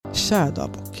Kära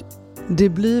dagbok. Det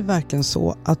blir verkligen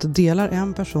så att delar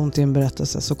en person till en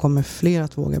berättelse så kommer fler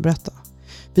att våga berätta.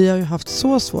 Vi har ju haft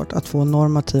så svårt att få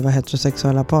normativa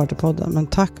heterosexuella par till podden, men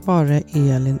tack vare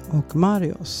Elin och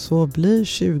Mario så blir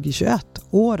 2021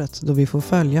 året då vi får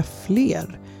följa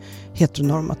fler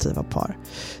heteronormativa par.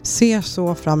 Ser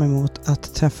så fram emot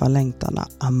att träffa längtarna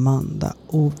Amanda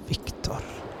och Viktor.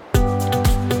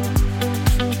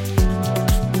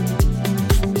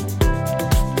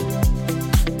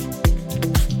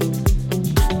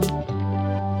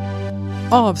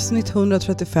 Avsnitt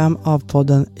 135 av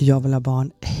podden Jag vill ha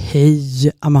barn.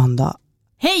 Hej Amanda.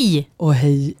 Hej! Och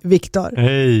hej Viktor.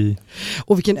 Hej!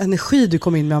 Och vilken energi du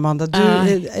kom in med, Amanda.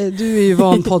 Du är ju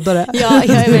van poddare. Ja,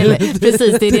 jag är väl,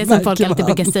 precis. Det är det som folk alltid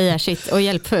brukar säga. Shit, och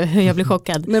hjälp, jag blir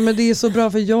chockad. Nej, men det är så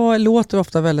bra, för jag låter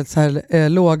ofta väldigt så här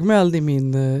lågmäld i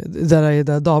min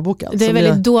där dagboken. Det är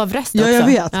väldigt dov röst också. Ja, jag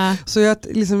vet. Ja. Så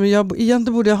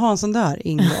egentligen borde jag ha en sån där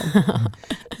ingång.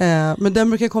 Men den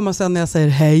brukar komma sen när jag säger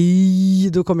hej.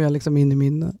 Då kommer jag liksom in i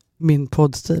min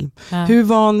poddstil. Ja. Hur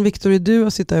van, Viktor, är du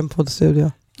att sitta i en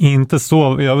poddstudio? Inte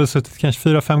så, jag har väl suttit kanske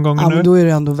 4-5 gånger nu. Men då är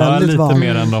det ändå väldigt lite van.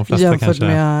 Mer än de flesta jämfört kanske.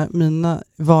 Med mina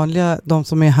vanliga, de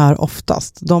som är här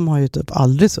oftast, de har ju typ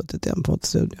aldrig suttit i en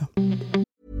poddstudio.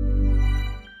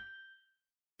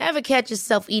 Ever catch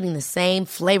yourself eating the same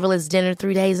flavorless dinner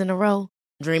 3 days in a row?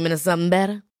 Dreaming of something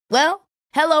better? Well,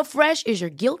 HelloFresh is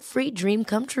your guilt-free dream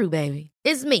come true, baby.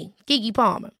 It's me, Keke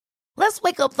Palmer. Let's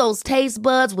wake up those taste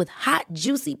buds with hot,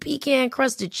 juicy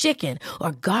pecan-crusted chicken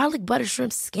or garlic butter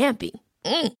shrimp scampi.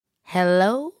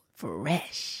 Hello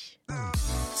Fresh.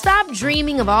 Stop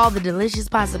dreaming of all the delicious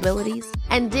possibilities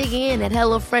and dig in at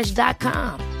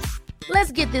HelloFresh.com.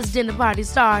 Let's get this dinner party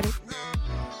started.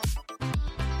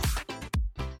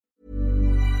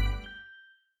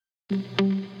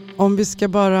 Om vi ska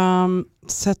bara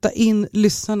sätta in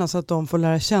lyssnarna så att de får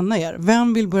lära känna er.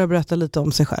 Vem vill börja berätta lite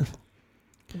om sig själv?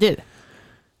 Du.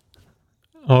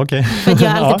 Okej. För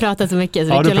jag har alltid pratat så mycket,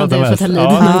 så det är kul om du får ta lid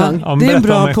någon gång. Det är en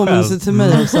bra påminnelse till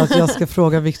mig också att jag ska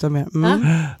fråga Viktor mer.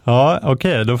 Ja,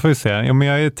 okej, då får vi se. Ja, men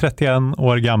jag är 31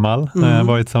 år gammal. Jag har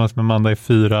varit tillsammans med Amanda i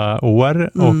 4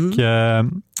 år och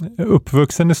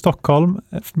uppvuxen i Stockholm,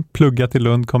 pluggat i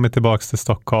Lund, kommit tillbaka till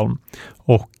Stockholm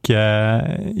och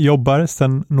jobbar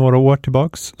sedan några år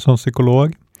tillbaks som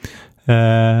psykolog.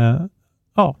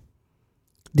 Ja.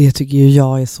 Det tycker ju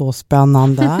jag är så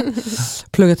spännande.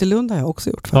 Pluggat i Lund har jag också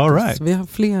gjort faktiskt. All right. Så vi har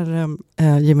fler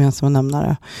gemensamma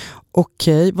nämnare.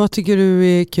 Okej, vad tycker du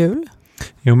är kul?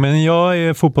 Jo, men jag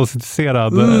är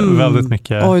fotbollsintresserad väldigt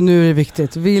mycket. Oj, nu är det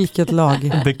viktigt. Vilket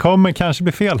lag? Det kommer kanske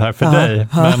bli fel här för dig,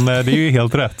 men det är ju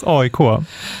helt rätt. AIK.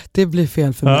 Det blir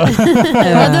fel för mig.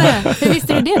 Hur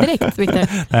visste du det direkt, Victor?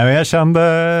 Nej, men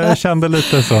jag kände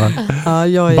lite så. Ja,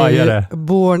 jag är Bajare.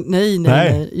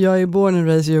 Nej. Jag är born and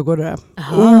raised Djurgårdare.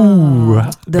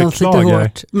 Den sitter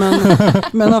hårt.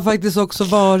 Men har faktiskt också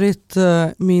varit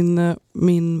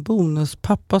min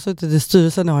bonuspappa suttit i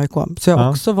styrelsen i AIK. Så jag har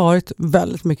också varit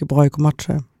väldigt mycket på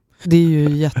AIK-matcher. Det är ju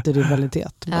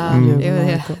jätterivalitet.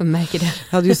 Jag märker det.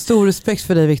 Jag hade ju stor respekt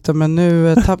för dig, Viktor, men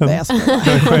nu tappade jag.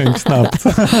 Det sjönk snabbt.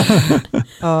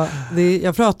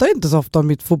 Jag pratar inte så ofta om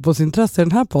mitt fotbollsintresse i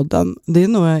den här podden. Det är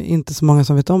nog inte så många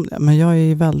som vet om det. Men jag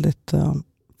är väldigt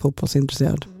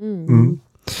fotbollsintresserad.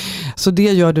 Så det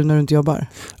gör du när du inte jobbar?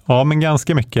 Ja, men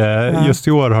ganska mycket. Ja. Just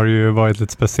i år har det ju varit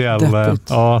lite speciellt.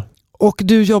 Ja. Och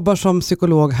du jobbar som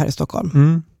psykolog här i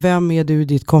Stockholm. Vem är du i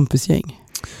ditt kompisgäng?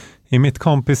 I mitt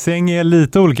kompisgäng är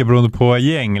lite olika beroende på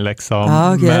gäng liksom.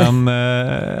 Okay. Men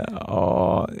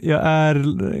jag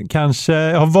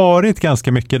har varit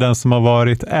ganska mycket den som har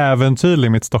varit äventyrlig i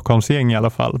mitt Stockholmsgäng i alla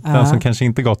fall. Den som kanske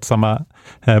inte gått samma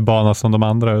bana som de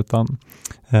andra utan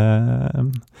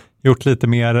gjort lite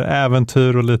mer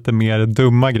äventyr och lite mer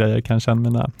dumma grejer kanske än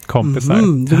mina kompisar.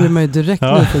 Då blir man ju direkt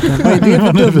nyfiken. Vad är det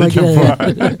för dumma grejer?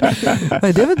 Vad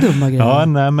är det för dumma grejer? Ja,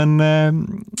 nej men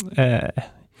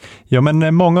ja,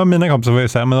 men många av mina kompisar var ju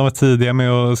så här, men de var tidiga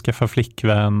med att skaffa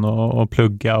flickvän och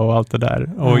plugga och allt det där.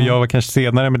 Och jag var kanske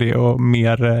senare med det och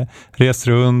mer rest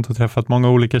runt och träffat många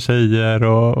olika tjejer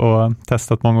och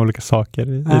testat många olika saker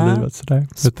i livet. Så där.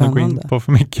 Utan att gå in på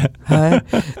för mycket. Nej,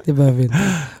 det behöver vi inte.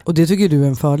 Och det tycker du är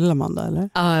en fördel, Amanda, eller?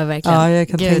 Ja, verkligen. Ja, jag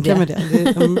kan tänka mig det.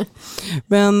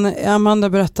 Men Amanda,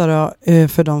 berättar då,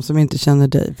 för de som inte känner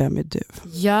dig, vem är du?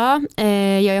 Ja,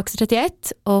 jag är också 31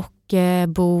 och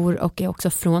bor och är också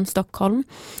från Stockholm.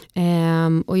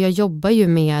 Och jag jobbar ju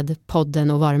med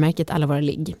podden och varumärket Alla våra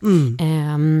ligg.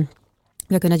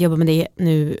 Jag har kunnat jobba med det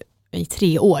nu i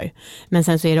 3 år. Men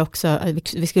sen så är det också,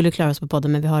 vi skulle klara oss på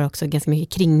podden, men vi har också ganska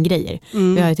mycket kringgrejer.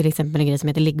 Vi har ju till exempel en grej som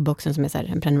heter Liggboxen som är så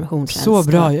här en prenumerationstjänst. Så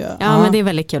bra ju. Ja, men det är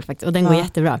väldigt kul faktiskt. Och den går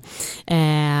jättebra.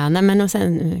 Nej, men och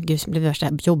sen, gud, blev det värsta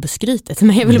jobbskrytet.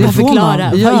 Men jag vill bara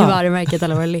förklara vad varumärket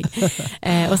alla våra ligg.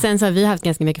 Och sen så har vi haft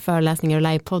ganska mycket föreläsningar och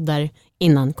livepoddar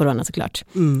innan corona såklart.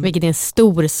 Vilket är en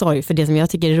stor sorg, för det som jag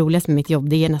tycker är roligast med mitt jobb,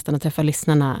 det är nästan att träffa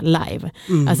lyssnarna live.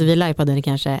 Alltså vi livepoddar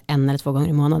kanske 1 eller 2 gånger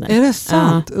i månaden. Är det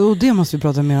sant? Och det måste vi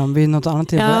prata mer om vid något annat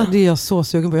tillfälle. Det är jag så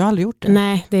sugen på, jag har aldrig gjort det.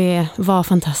 Nej, det var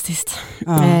fantastiskt.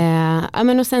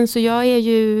 Men och sen så jag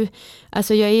är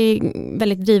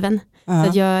väldigt driven. Så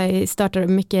att jag startar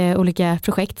mycket olika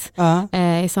projekt.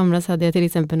 I somras hade jag till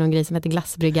exempel någon grej som heter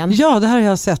Glassbryggan. Ja, det här har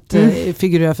jag sett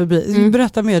figurera förbi.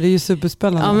 Berätta mer, det är ju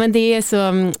superspännande. Ja, men det är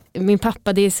så, min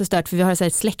pappa, det är så stört för vi har så här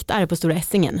ett släktarv på Stora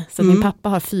Essingen. Så min pappa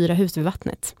har 4 hus vid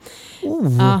vattnet.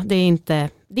 Ja, det är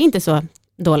inte så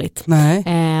dåligt. Nej.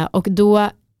 Och då,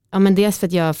 dels för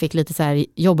att jag fick lite så här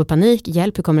jobbpanik,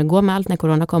 hjälp, hur kommer det gå med allt när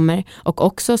corona kommer, och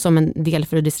också som en del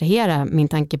för att distrahera min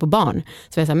tanke på barn.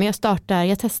 Så jag sa, men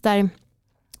jag testar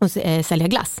och sälja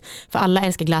glass. För alla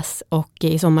älskar glass, och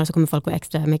i sommar så kommer folk gå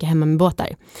extra mycket hemma med båtar.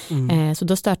 Så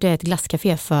då startade jag ett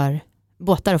glasscafé för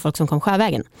båtar och folk som kom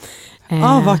sjövägen.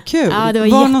 Vad kul. Ja, det var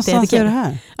var någonstans är det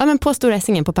här? Ja, men på Stora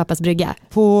Essingen, på pappas brygga.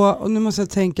 Och nu måste jag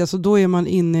tänka, så då är man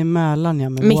inne i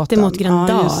Mälaren med mitt emot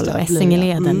Gröndal och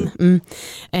Essingeleden.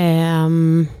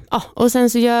 Och sen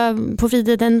så på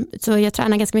fritiden så jag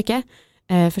tränar ganska mycket.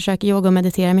 Försöker yoga och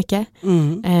meditera mycket.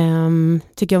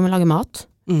 Tycker om att laga mat.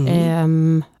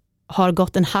 Har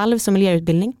gått en halv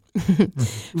sommelierutbildning.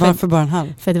 Varför bara en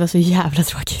halv? För det var så jävla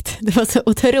tråkigt. Det var så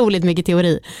otroligt mycket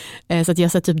teori. Så att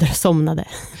jag satt typ där och somnade.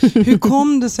 Hur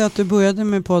kom det sig att du började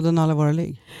med podden Alla våra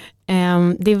ligg?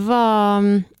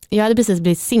 Jag hade precis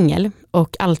blivit singel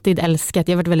och alltid älskat,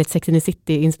 jag har varit väldigt Sex and the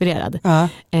City-inspirerad.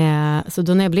 Så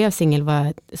då när jag blev singel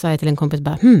sa jag till en kompis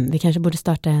bara, vi kanske borde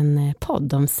starta en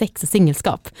podd om sex och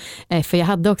singelskap. För jag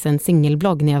hade också en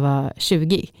singelblogg när jag var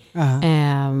 20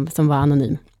 som var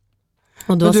anonym.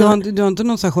 Och då du har inte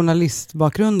någon sån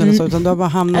journalistbakgrund eller så, utan du har bara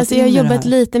hamnat alltså jag har jobbat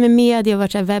lite med media och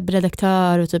varit så här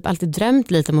webbredaktör och typ alltid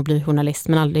drömt lite om att bli journalist,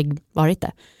 men aldrig varit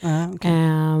det.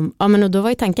 Men och då var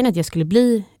ju tanken att jag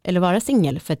skulle vara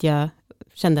singel, för att jag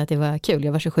kände att det var kul.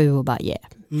 Jag var 27 och bara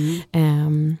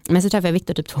men så träffade jag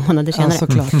Viktor typ 2 månader senare.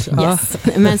 Såklart. Yes.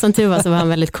 Men som tur var så var han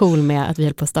väldigt cool med att vi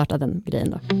höll på att starta den grejen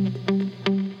då.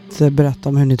 Så berätta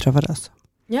om hur ni träffades.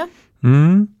 Ja.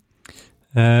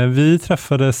 Vi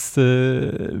träffades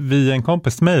via en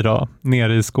kompis till mig då,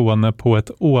 nere i Skåne på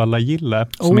ett ålagille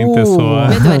som inte är så...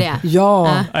 Vet du vad det är?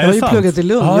 Ja, jag har ju pluggat i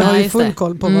Lund. Jag har ju full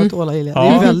koll på vad ett ålagille är. Det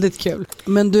är väldigt kul.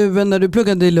 Men du, när du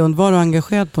pluggade i Lund, var du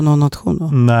engagerad på någon nation då?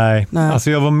 Nej.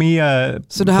 Alltså jag var med.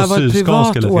 Så det här var ett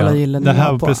privat ålagille? Det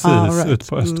här var precis ut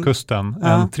på östkusten.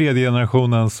 En 3:e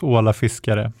generationens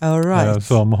ålafiskare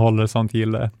som håller sånt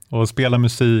gille och spelar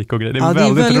musik och grejer. Det är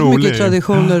väldigt roligt. Mycket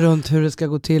traditioner runt hur det ska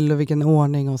gå till och vilken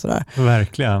ordning och sådär.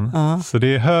 Verkligen. Så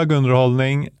det är hög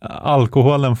underhållning,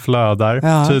 alkoholen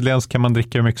flödar. Tydligen så kan man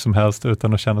dricka hur mycket som helst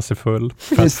utan att känna sig full.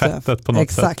 För att fettet på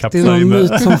något sätt kapslar in. Det är någon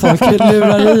myt som folk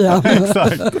lurar i.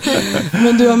 Exakt.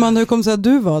 Men du Amanda, hur kom det sig att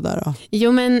du var där då?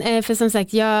 Jo, men för som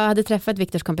sagt, jag hade träffat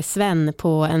Viktors kompis Sven på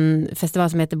en festival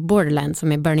som heter Borderland,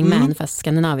 som är Burning Man fast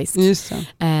skandinaviskt. Just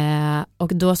det.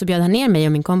 Och då så bjöd han ner mig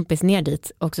och min kompis ner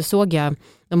dit, och så såg jag,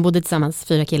 de bodde tillsammans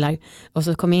 4 killar, och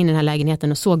så kom jag in i den här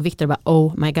lägenheten och såg Viktor och bara,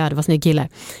 oh my god, vad snygg kille.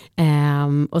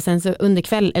 Och sen så under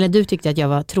kväll, eller du tyckte att jag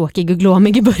var tråkig och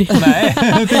glåmig i början. Nej, jo,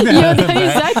 det har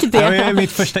ju sagt det. Det var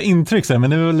mitt första intryck, men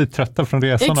nu var lite trötta från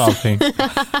resan och allting.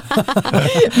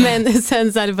 Men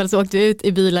sen så i alla fall så åkte vi ut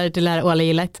i bilar till det här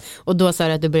ålagillet, och då sa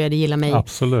du att du började gilla mig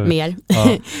mer. Ja.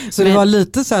 Så det var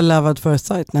lite så här love at first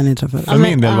sight när ni träffades? För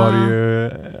min del var det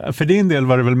ju, för din del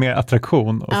var det väl mer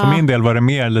attraktion, och för min del var det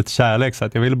mer lite kärlek, så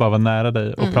att jag ville bara vara nära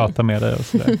dig och prata med dig och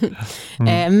sådär.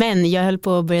 Men jag höll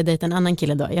på att börja dejta en annan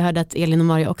kille då. Jag hörde att Elin och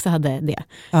Mario också hade det.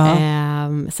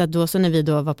 Så att då så när vi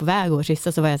då var på väg och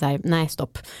kyssa, så var jag så här, nej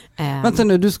stopp. Vänta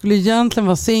nu, du skulle egentligen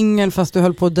vara singel fast du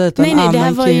höll på att dejta en annan kille. Nej, det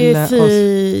här var ju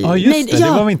Ja, just det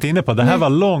var vi inte inne på. Det här var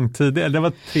långt tidigare. Det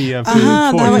var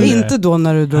 3-4 det här var inte då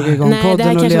när du drog igång podden. Nej, det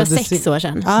här kanske var 6 år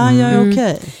sedan.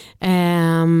 Okej.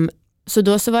 Så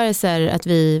då så var det så här att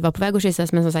vi var på väg att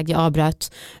kyssas, men som sagt jag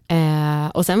avbröt.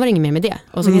 Och sen var det inget mer med det.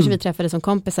 Och så kanske vi träffades som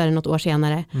kompisar något år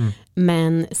senare.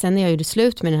 Men sen när jag gjorde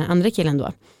slut med den här andra killen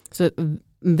då, så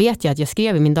vet jag att jag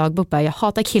skrev i min dagbok bara, jag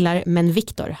hatar killar, men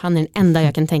Viktor, han är den enda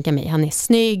jag kan tänka mig. Han är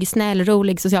snygg, snäll,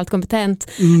 rolig, socialt kompetent.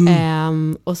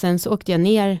 Och sen så åkte jag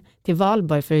ner till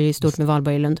Valborg, för det är stort med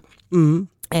Valborg i Lund.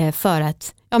 för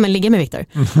att ligga med Viktor.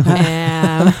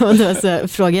 Och då så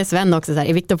frågade jag Sven också så här,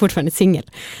 är Viktor fortfarande singel?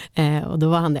 Och då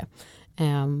var han det.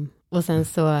 Och sen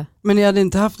så... Men ni hade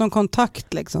inte haft någon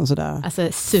kontakt liksom sådär? Alltså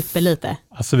superlite.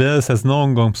 Alltså vi hade sett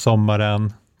någon gång på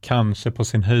sommaren, kanske på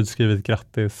sin höjd skrivit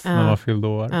grattis när man fyllde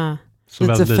år. Så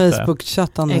lite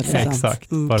Facebook-chattande. Exakt,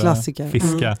 bara klassiker.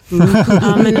 Fiska.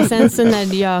 Ja, men och sen så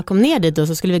när jag kom ner dit då,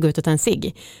 så skulle vi gå ut och ta en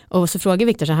cigg. Och så frågade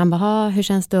Viktor, så han bara, hur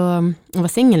känns det att vara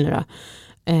singel nu då?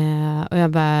 Och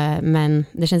jag bara, men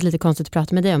det känns lite konstigt att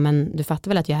prata med dig om, men du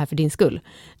fattar väl att jag är här för din skull?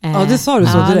 Ja, det sa du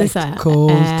så direkt.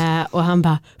 Coolt. Och han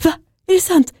bara, va? Är det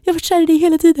sant? Jag har varit kär i dig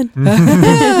hela tiden.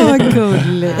 Vad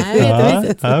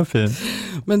gulligt. Ja, fint.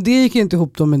 Men det gick inte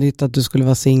ihop då med ditt att du skulle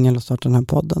vara singel och starta den här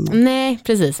podden? Då? Nej,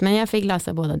 precis. Men jag fick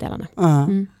lösa båda delarna.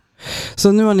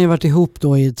 Så nu har ni varit ihop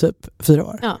då i typ 4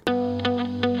 år? Ja.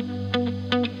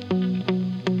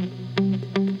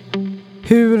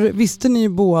 Hur visste ni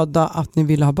båda att ni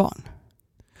ville ha barn?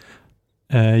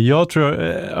 Jag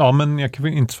tror, men jag kan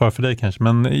inte svara för dig kanske,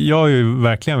 men jag har ju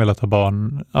verkligen velat ha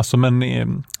barn. Alltså,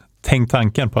 men tänk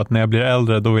tanken på att när jag blir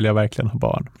äldre, då vill jag verkligen ha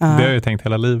barn. Det har jag ju tänkt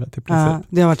hela livet i princip.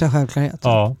 Det har varit en självklarhet.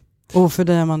 Ja. Och för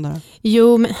dig, Amanda?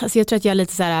 Jo, men alltså jag tror att jag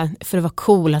lite så här, för att vara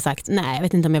cool, har sagt nej, jag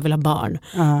vet inte om jag vill ha barn.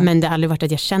 Men det har aldrig varit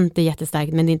att jag känt det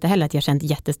jättestarkt, men det är inte heller att jag känt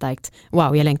jättestarkt,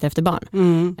 wow, jag längtar efter barn.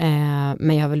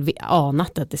 Men jag har väl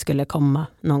anat att det skulle komma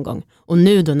någon gång. Och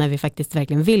nu då när vi faktiskt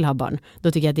verkligen vill ha barn,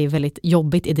 då tycker jag att det är väldigt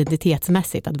jobbigt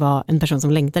identitetsmässigt att vara en person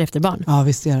som längtar efter barn. Ja,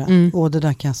 visst är det. Och det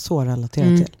där kan jag så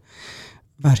relatera till.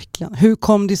 Verkligen. Hur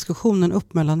kom diskussionen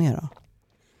upp mellan er då?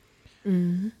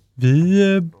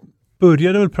 Vi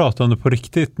började väl prata om det på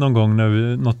riktigt någon gång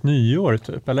när något nyår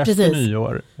typ, eller efter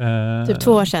nyår. Typ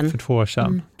 2 år sedan. För 2 år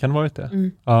sedan. Kan det varit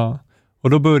det? Ja. Och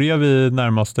då började vi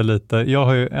närma oss det lite. Jag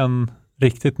har ju en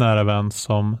riktigt nära vän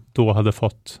som då hade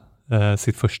fått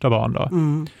sitt första barn då.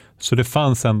 Så det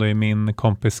fanns ändå i min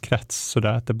kompiskrets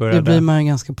sådär att det började. Det blir man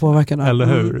ganska påverkad av. Eller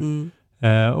hur?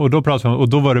 Och då pratade vi om, och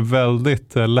då var det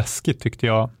väldigt läskigt tyckte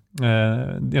jag.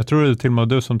 Jag tror det till och med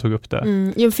du som tog upp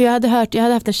det. Jo, för jag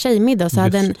hade haft en tjejmiddag, så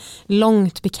hade en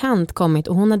långt bekant kommit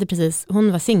och hon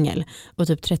var singel och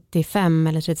typ 35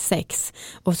 eller 36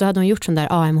 och så hade hon gjort sån där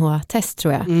AMH-test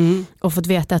tror jag och fått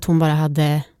veta att hon bara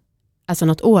hade alltså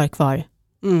något år kvar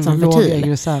som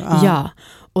fertil. Ja,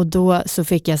 och då så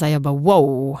fick jag säga, jag bara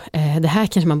wow, det här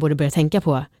kanske man borde börja tänka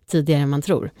på tidigare än man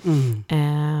tror.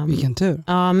 Vilken tur.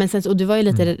 Ja, men sen, och du var ju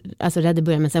lite rädd i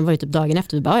början, men sen var det typ dagen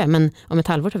efter du bara, ja, men om ett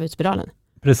halvår tar vi ut spiralen.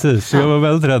 Precis, så jag var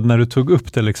väldigt rädd när du tog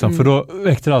upp det liksom, för då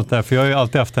väckte allt det här, för jag har ju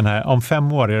alltid haft den här, om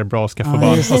 5 år är det bra att skaffa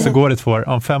barn, och så går det 2 år,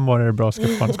 om 5 år är det bra att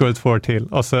skaffa barn, så går det 2 år till,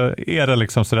 och så är det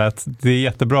liksom sådär att det är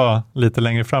jättebra lite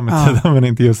längre fram i tiden, men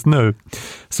inte just nu.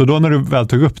 Så då när du väl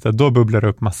tog upp det, då bubblar det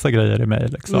upp massa grejer i mig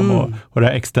liksom, och det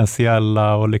här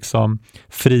existentiella och liksom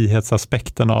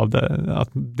frihetsaspekten av det, att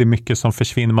det är mycket som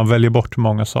försvinner, man väljer bort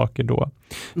många saker då,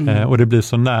 och det blir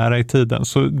så nära i tiden.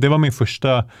 Så det var min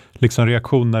första liksom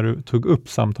reaktion när du tog upp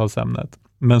samtalsämnet.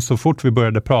 Men så fort vi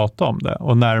började prata om det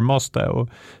och närma oss det och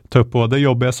ta upp både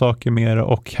jobbiga saker med det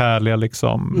och härliga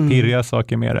liksom pirriga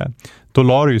saker med det, då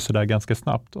la det ju sådär ganska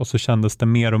snabbt och så kändes det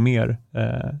mer och mer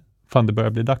fan det börjar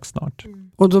bli dags snart.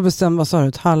 Och då bestämde, vad sa du,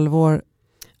 ett halvår?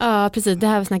 Ja, precis. Det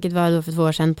här snacket var då för 2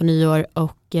 år sedan på nyår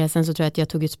och sen så tror jag att jag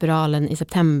tog ut spiralen i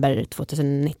september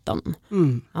 2019.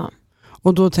 Ja.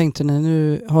 Och då tänkte ni,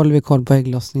 nu håller vi koll på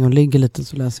ägglossning och ligger lite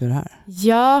så läser vi det här.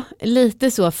 Ja,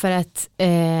 lite så, för att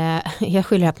jag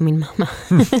skyller här på min mamma.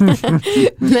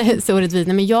 Nej, så orättvist.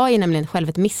 Nej, men jag är nämligen själv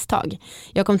ett misstag.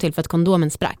 Jag kom till för att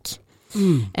kondomen sprack.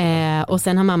 Och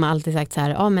sen har mamma alltid sagt så här,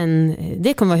 ja men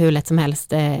det kommer vara hur lätt som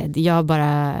helst,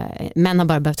 män har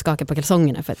bara behövt skaka på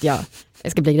kalsongerna för att jag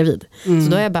ska bli gravid.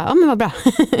 Så då är jag bara, ja men vad bra.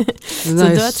 Det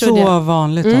där är så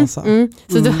vanligt alltså.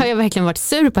 Så då har jag verkligen varit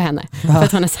sur på henne för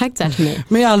att hon har sagt så här till mig.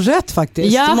 Men jag har all rätt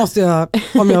faktiskt, det måste jag,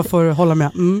 om jag får hålla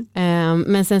med.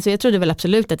 Men sen så jag trodde väl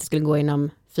absolut att det skulle gå inom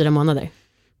 4 månader.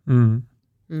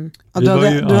 Ja,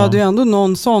 du hade ju ändå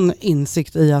någon sån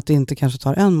insikt i att det inte kanske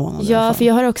tar 1 månad. Ja, för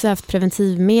jag har också haft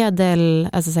preventivmedel,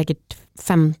 alltså säkert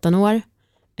 15 år.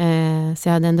 Så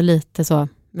jag hade ändå lite så,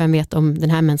 vem vet om den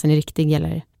här mensen är riktig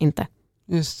eller inte.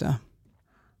 Just det.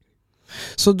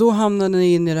 Så då hamnade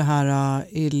ni in i det här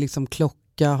i liksom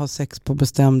klocka, ha sex på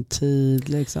bestämd tid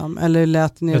liksom, eller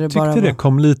lät ni det bara? Jag tyckte det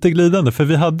kom lite glidande, för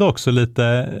vi hade också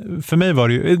lite, för mig var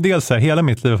det ju, dels så här, hela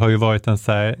mitt liv har ju varit en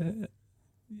så här,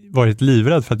 varit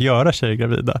livrädd för att göra tjejer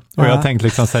gravida. Och jag tänkte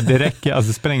liksom så här, det räcker, alltså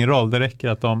det spelar ingen roll, det räcker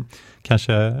att de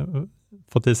kanske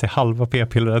fått i sig halva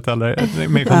p-pillret eller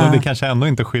men det kanske ändå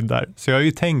inte skyddar. Så jag har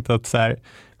ju tänkt att så här,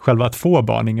 själva att få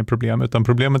barn är inget problem, utan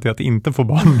problemet är att inte få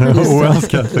barn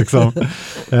oönskat. Liksom.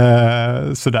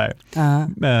 Sådär.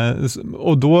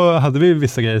 Och då hade vi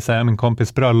vissa grejer, såhär, min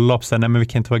kompis bröllop, såhär, nej men vi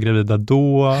kan inte vara gravida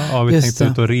då, vi tänkte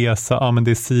ut och resa, men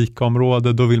det är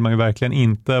SIK-område, då vill man ju verkligen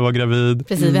inte vara gravid.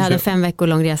 Precis, vi hade 5 veckor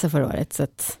lång resa förra året, så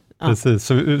att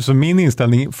precis, så min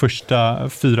inställning första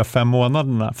 4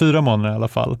 månader i alla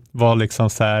fall, var liksom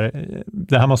så här,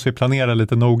 det här måste vi planera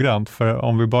lite noggrant, för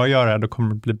om vi bara gör det här, då kommer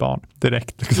det bli barn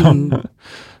direkt. Liksom.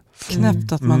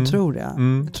 Knäppt att man tror det.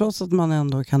 Trots att man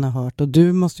ändå kan ha hört, och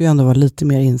du måste ju ändå vara lite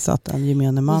mer insatt än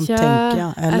gemene man, tänker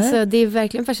jag. Eller? Alltså, det är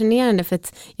verkligen fascinerande, för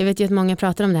att jag vet ju att många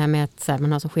pratar om det här med att så här,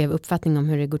 man har så skev uppfattning om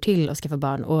hur det går till att skaffa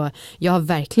barn, och jag har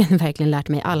verkligen lärt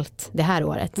mig allt det här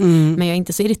året. Men jag är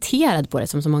inte så irriterad på det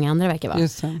som så många andra verkar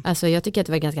vara. Alltså, jag tycker att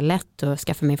det var ganska lätt att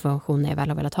skaffa mig information när jag väl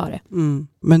har velat ha det.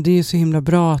 Men det är ju så himla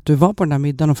bra att du var på den där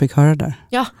middagen och fick höra det.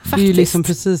 Ja, faktiskt. Det är ju liksom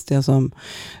precis det som,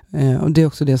 och det är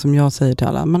också det som jag säger till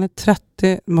alla. Man är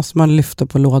 30, måste man lyfta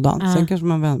på lådan. Sen kanske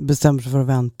man bestämmer sig för att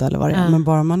vänta eller vad det är. Men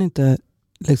bara man inte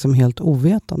liksom helt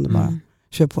ovetande bara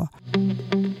kör på.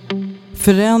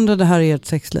 Förändrade det här ert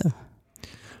sexliv?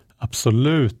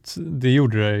 Absolut, det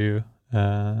gjorde det ju.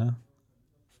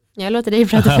 Jag låter dig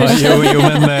prata först. jo,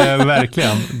 men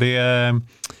verkligen.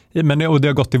 Och det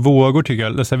har gått i vågor, tycker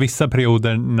jag. Så vissa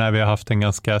perioder när vi har haft en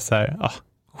ganska så här,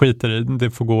 skiter i,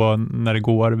 det får gå när det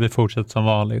går, vi fortsätter som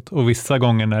vanligt. Och vissa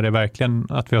gånger när det är verkligen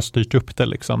att vi har styrt upp det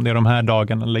liksom. Det är de här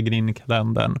dagarna, lägger in i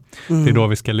kalendern. Det är då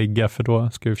vi ska ligga, för då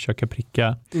ska vi försöka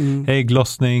pricka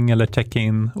ägglossning eller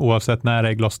check-in, oavsett när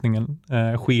ägglossningen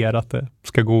sker, att det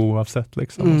ska gå oavsett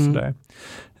liksom. Och sådär.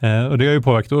 Och det har ju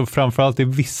påverkat, och framförallt i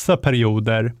vissa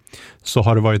perioder så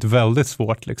har det varit väldigt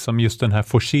svårt liksom, just den här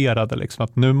forcerade liksom,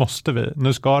 att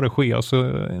nu ska det ske, och så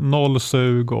 0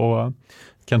 sug och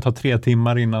kan ta 3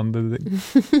 timmar innan det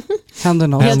händer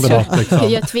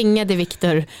något. Jag tvingade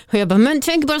Viktor, och jag bara, men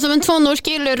tänk bara som en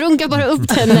tonårskille, runka bara upp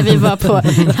den när vi var på,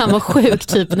 han var sjuk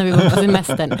typ när vi var på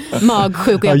semestern,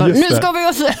 magsjuk, och jag bara, nu ska vi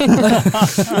också.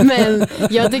 Men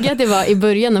jag tycker att det var i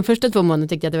början, de första 2 månaderna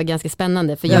tyckte jag att det var ganska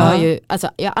spännande, för jag har ju, alltså,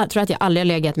 jag tror att jag aldrig har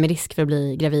legat med risk för att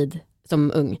bli gravid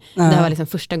som ung. Det här var liksom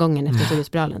första gången efter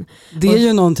surrogatspiralen. Det är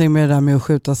ju någonting med det där med att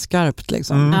skjuta skarpt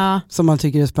liksom, som man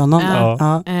tycker är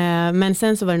spännande. Men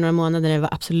sen så var det några månader där det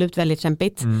var absolut väldigt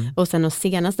kämpigt. Och sen de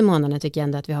senaste månaderna tycker jag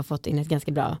ändå att vi har fått in ett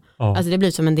ganska bra. Alltså det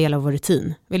blir som en del av vår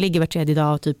rutin. Vi ligger var 3:e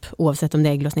dag typ, oavsett om det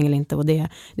är ägglossning eller inte, och det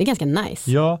är ganska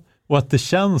nice. Ja, och att det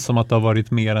känns som att det har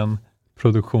varit mer än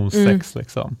produktionssex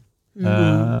liksom.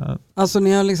 Alltså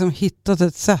ni har liksom hittat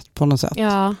ett sätt på något sätt.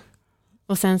 Ja.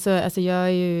 Och sen så, alltså jag är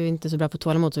ju inte så bra på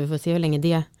tålamod, så vi får se hur länge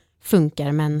det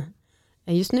funkar, men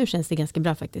just nu känns det ganska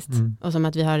bra faktiskt. Och som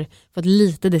att vi har fått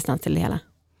lite distans till det hela.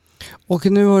 Och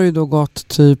nu har det då gått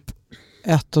typ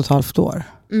 1,5 år.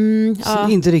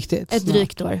 Inte riktigt. Ett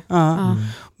drygt år.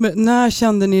 Men när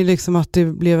kände ni liksom att det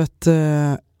blev ett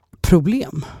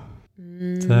problem?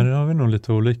 Där har vi nog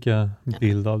lite olika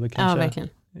bild av det kanske. Ja, verkligen.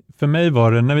 För mig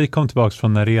var det, när vi kom tillbaka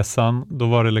från den här resan, då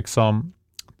var det liksom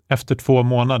efter 2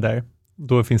 månader,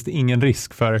 då finns det ingen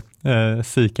risk för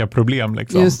Zika-problem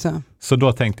liksom. Just det. Så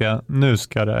då tänkte jag, nu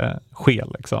ska det ske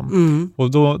liksom.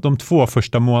 Och då, de 2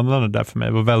 första månaderna där för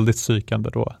mig var väldigt psykande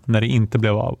då, när det inte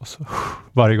blev av. Och så,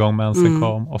 varje gång mensen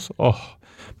kom. Och så,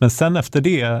 Men sen efter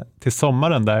det, till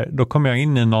sommaren där, då kom jag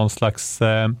in i någon slags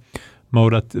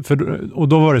mode. Och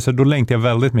då var det så, då längtade jag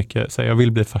väldigt mycket, så jag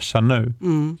vill bli farsa nu.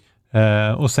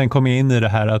 Och sen kom jag in i det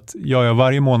här att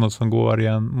varje månad som går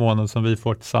är en månad som vi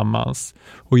får tillsammans.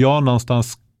 Och jag har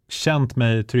någonstans känt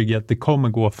mig trygg att det kommer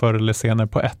gå förr eller senare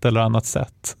på ett eller annat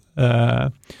sätt.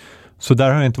 Så där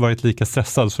har jag inte varit lika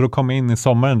stressad. Så då kom jag in i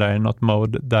sommaren där i något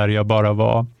mode där jag bara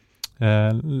var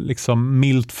liksom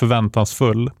milt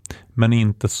förväntansfull, men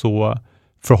inte så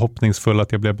förhoppningsfull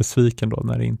att jag blev besviken då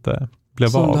när det inte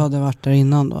blev av. Som du hade varit där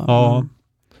innan då? Ja,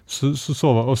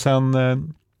 så var. Och sen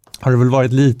har det väl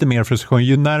varit lite mer frustration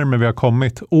ju närmare vi har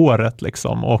kommit året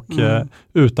liksom, och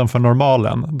utanför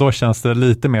normalen, då känns det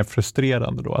lite mer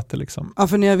frustrerande då att det liksom... Ja,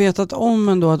 för ni har vetat om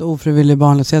ändå att ofrivillig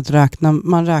barnlöshet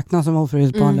man räknar som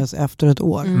ofrivilligt barnlös efter ett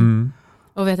år.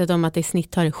 Och vetat om att det i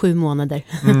snitt tar 7 månader.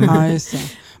 Ja, just det.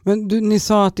 Men ni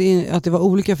sa att det var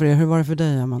olika för er. Hur var det för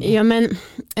dig, Amanda? Ja, men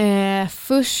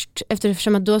först,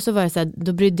 eftersom att då så var det så här,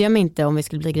 då brydde jag mig inte om vi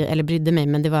skulle bli, eller brydde mig,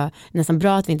 men det var nästan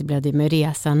bra att vi inte blev det med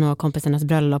resan och kompisarnas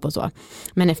bröllop och så.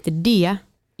 Men efter det,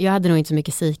 jag hade nog inte så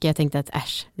mycket Zika. Jag tänkte att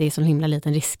det är så himla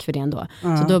liten risk för det ändå.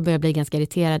 Så då började jag bli ganska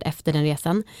irriterad efter den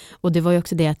resan. Och det var ju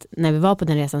också det att när vi var på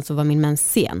den resan så var min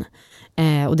mens sen.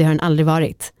 Och det har den aldrig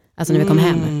varit. Alltså när vi kom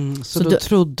hem. Så då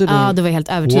trodde du? Ja, då var jag helt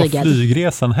övertygad. Och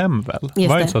flygresan hem väl? Just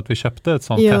var det det. så att vi köpte ett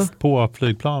sånt test på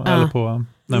flygplan? Eller på...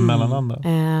 mellanlandet.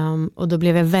 Och då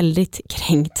blev jag väldigt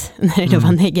kränkt när det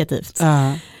var negativt.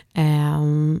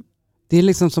 Det är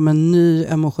liksom som en ny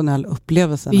emotionell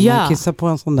upplevelse när man kissar på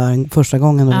en sån där första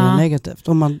gången och det är negativt.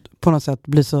 Och man på något sätt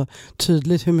blir så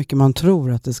tydligt hur mycket man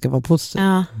tror att det ska vara positivt.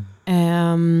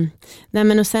 Nej,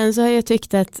 men och sen så har jag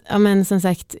tyckt att som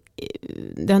sagt,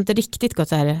 det har inte riktigt gått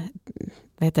så här,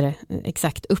 vad heter det,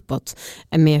 exakt uppåt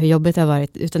med hur jobbigt det har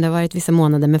varit, utan det har varit vissa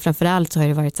månader, men framförallt så har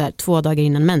det varit så här 2 dagar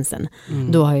innan mensen.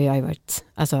 Då har jag varit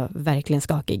verkligen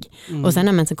skakig. Och sen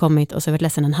har mensen kommit och så har jag varit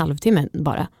ledsen en halvtimme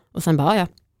bara. Och sen bara,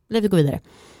 livet går vidare.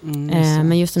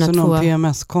 Men just den här så någon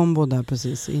PMS-kombo där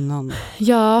precis innan?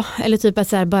 Ja, eller typ att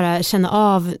så här, bara känna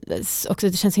av också,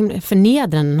 det känns himla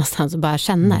förnedrande någonstans och bara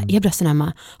känna, är brösten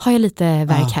hemma? Har jag lite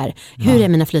värk här? Hur är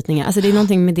mina flytningar? Alltså det är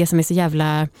någonting med det som är så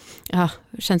jävla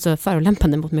känns så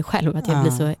förolämpande mot mig själv, att jag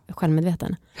blir så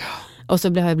självmedveten. Och så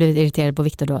har jag blivit irriterad på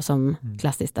Victor då, som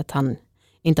klassiskt, att han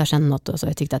inte har känt något, och så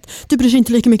jag tyckte att du bryr sig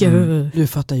inte lika mycket. Du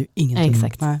fattar ju ingenting.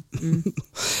 Exakt. Nej.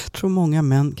 Jag tror många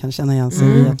män kan känna igen sig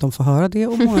i att de får höra det,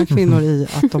 och många kvinnor i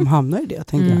att de hamnar i det,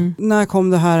 tänker jag. När kom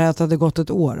det här att det hade gått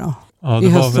ett år då? Ja, det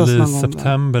var väl i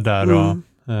september där då.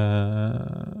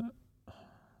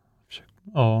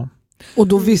 Ja. Och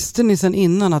då visste ni sen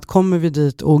innan att kommer vi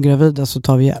dit ogravida så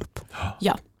tar vi hjälp?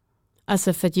 Ja,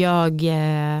 alltså för att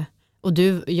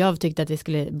jag tyckte att vi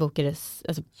skulle boka det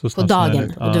på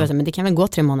dagen. Och du var så, men det kan väl gå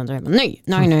 3 månader. Och jag bara, nej.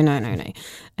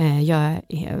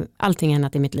 Allting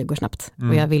annat i mitt liv går snabbt.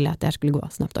 Och jag ville att det här skulle gå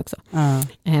snabbt också.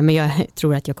 Men jag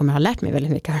tror att jag kommer ha lärt mig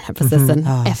väldigt mycket av den här processen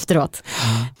efteråt.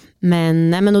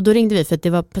 Men och då ringde vi, för att det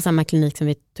var på samma klinik som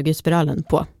vi tog ut spiralen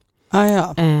på.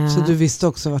 Så du visste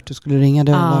också vart du skulle ringa,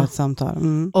 det var ett samtal.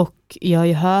 Och jag har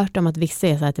ju hört om att vissa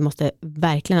är så att det måste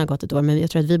verkligen ha gått ett år, men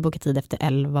jag tror att vi bokade tid efter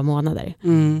 11 månader.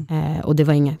 Och det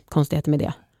var inga konstigheter med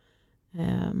det.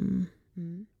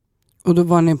 Och då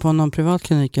var ni på någon privat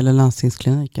klinik eller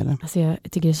landstingsklinik? Eller? Alltså jag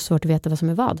tycker det är så svårt att veta vad som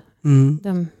är vad.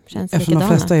 De känns eftersom de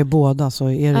flesta är båda, så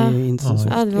är det ju inte så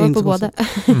svårt. Ja, det var på båda.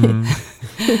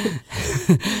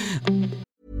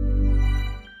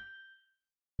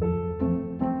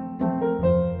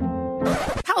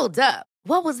 Hold up.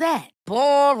 What was that?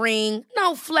 Boring.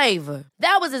 No flavor.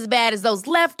 That was as bad as those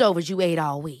leftovers you ate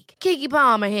all week. Keke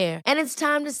Palmer here, and it's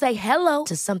time to say hello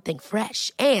to something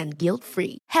fresh and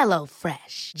guilt-free. Hello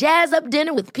Fresh. Jazz up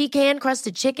dinner with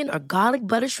pecan-crusted chicken or garlic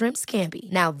butter shrimp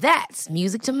scampi. Now that's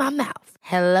music to my mouth.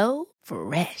 Hello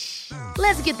Fresh.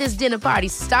 Let's get this dinner party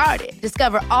started.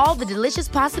 Discover all the delicious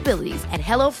possibilities at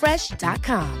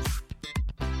hellofresh.com.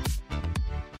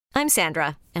 I'm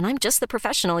Sandra, and I'm just the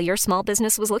professional your small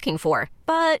business was looking for.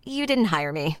 But you didn't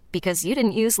hire me because you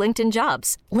didn't use LinkedIn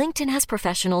Jobs. LinkedIn has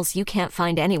professionals you can't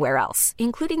find anywhere else,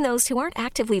 including those who aren't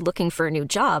actively looking for a new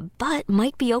job, but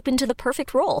might be open to the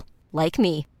perfect role, like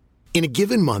me. In a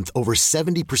given month, over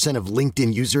 70% of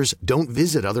LinkedIn users don't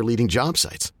visit other leading job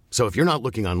sites. So if you're not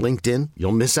looking on LinkedIn,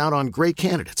 you'll miss out on great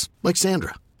candidates, like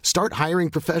Sandra. Start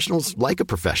hiring professionals like a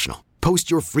professional.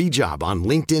 Post your free job on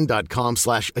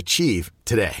linkedin.com/achieve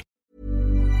today.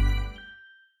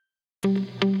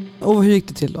 Och hur gick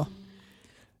det till då?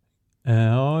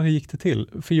 Hur gick det till?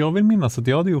 För jag vill minnas att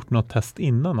jag hade gjort något test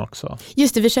innan också.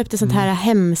 Just det, vi köpte sånt här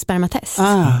hemspermatest.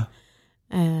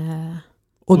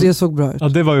 Och det såg bra ut. Ja,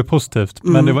 det var ju positivt.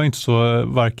 Men det var inte så,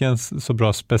 varken så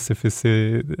bra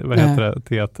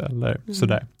specificitet eller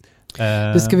sådär.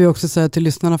 Det ska vi också säga till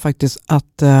lyssnarna faktiskt,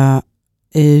 att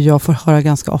jag får höra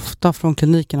ganska ofta från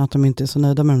kliniken att de inte är så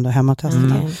nöjda med de där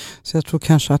hemmatesterna. Så jag tror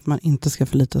kanske att man inte ska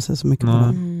förlita sig så mycket på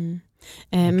det.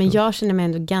 Men jag känner mig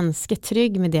ändå ganska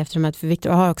trygg med det, eftersom att för Victor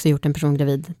har också gjort en person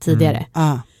gravid tidigare.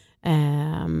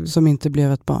 Som inte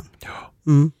blev ett barn.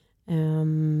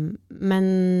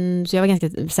 Men så jag var ganska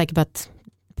säker på att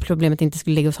problemet inte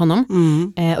skulle ligga hos honom.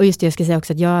 Och just det, jag ska säga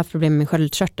också att jag har problem med min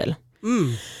sköldkörtel.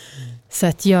 Så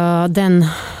att den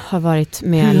har varit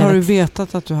med. Hur har du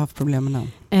vetat att du har haft problem med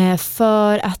den?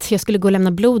 För att jag skulle gå och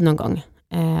lämna blod någon gång.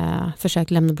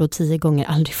 Försökt lämna blod 10 gånger,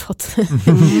 aldrig fått.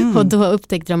 Och då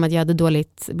upptäckte de att jag hade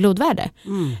dåligt blodvärde.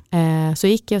 Så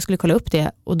gick jag och skulle kolla upp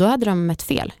det, och då hade de ett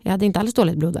fel. Jag hade inte alls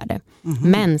dåligt blodvärde.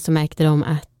 Men så märkte de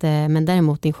att men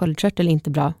däremot din sköldkörtel är inte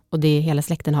bra, och det hela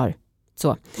släkten har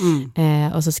så.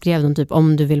 Och så skrev de typ,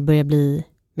 om du vill börja bli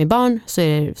med barn så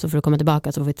får du komma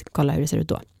tillbaka, så får vi kolla hur det ser ut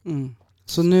då.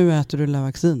 Så nu äter du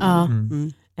vaccin? Ja,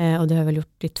 och det har jag väl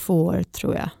gjort i 2 år,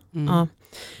 tror jag. Ja.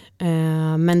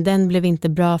 Men den blev inte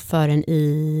bra förrän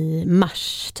i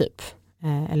mars typ.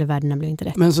 Eller värdena blev inte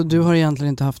rätt. Men så du har egentligen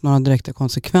inte haft några direkta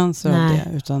konsekvenser av det,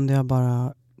 utan det har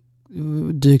bara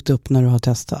dykt upp när du har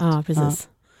testat? Ja, precis.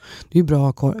 Det är ju bra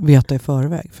att veta i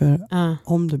förväg, för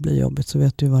om det blir jobbigt så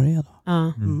vet du vad det är då.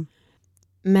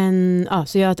 Men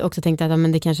så jag har också tänkt att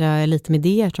men det kanske är lite med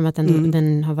det eftersom att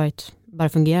den har varit bara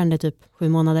fungerande typ 7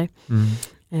 månader.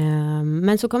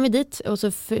 Men så kom vi dit och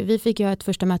så vi fick ju ett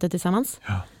första möte tillsammans.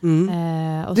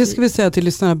 Och det ska vi säga till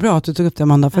lyssnarna, bra att du tog upp det,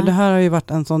 Amanda, för det här har ju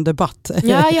varit en sån debatt.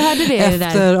 Ja, jag hörde det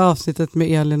efter avsnittet med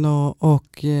Elin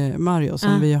och Mario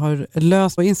som vi har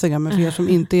löst på Instagram, men för er som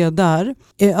inte är där.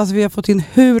 Alltså vi har fått in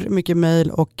hur mycket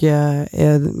mejl och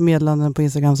meddelanden på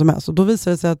Instagram som helst. Och då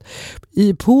visar det sig att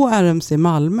på RMC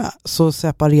Malmö så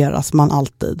separeras man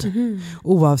alltid.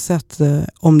 Oavsett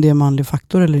om det är manlig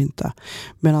faktor eller inte.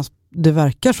 Medan det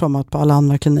verkar som att på alla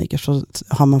andra kliniker så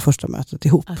har man första mötet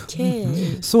ihop. Okay.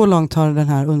 Så långt har den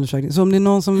här undersökningen. Så om det är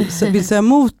någon som vill säga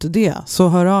emot det, så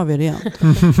hör av er igen.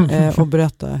 Och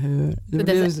berätta hur...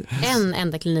 Det är en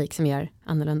enda klinik som gör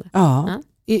annorlunda. Ja.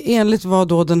 Enligt vad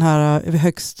då den här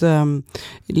högst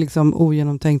liksom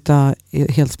ogenomtänkta,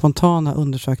 helt spontana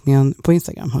undersökningen på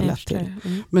Instagram har lett till.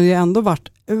 Men det har ändå varit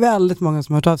väldigt många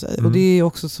som har hört av sig. Och det är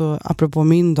också så, apropå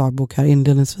min dagbok här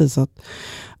inledningsvis,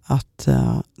 att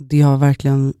det har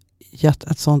verkligen gett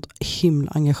ett sånt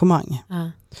himla engagemang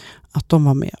att de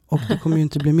var med. Och det kommer ju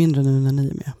inte bli mindre nu när ni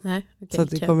är med. Nej, okay, så att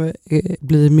det kommer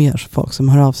bli mer folk som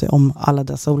hör av sig om alla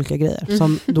dessa olika grejer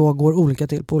som då går olika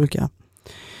till på olika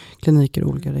kliniker och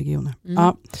olika regioner.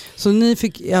 Ja, så ni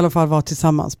fick i alla fall vara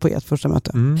tillsammans på ert första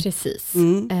möte. Precis.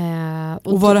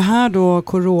 Och var det här då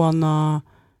corona...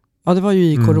 Ja, det var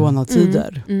ju i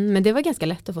coronatider. Men det var ganska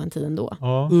lätt att få en tid ändå.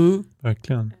 Ja,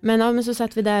 verkligen. Men så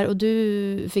satt vi där och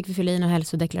du fick vi fylla i en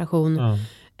hälsodeklaration.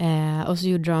 Och så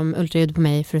gjorde de ultraljud på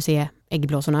mig för att se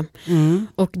äggblåsorna.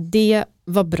 Och det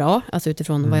var bra, alltså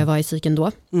utifrån vad jag var i cykeln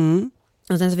då.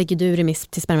 Och sen så fick ju du remiss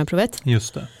till spermaprovet.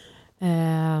 Just det.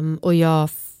 Och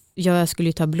jag skulle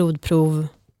ju ta blodprov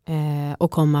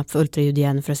och komma för ultraljud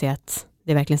igen för att se att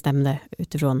det verkligen stämde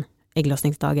utifrån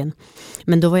ägglossningsdagen.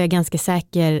 Men då var jag ganska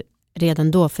säker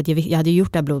redan då, för att jag hade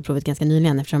gjort det här blodprovet ganska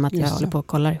nyligen eftersom att jag håller på och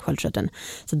kollar sköldkörteln.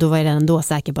 Så då var jag redan då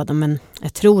säker på att men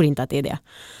jag tror inte att det är det.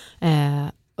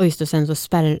 Och just då sen så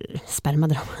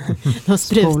spermade de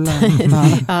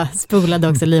spolade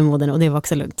också livmodern och det var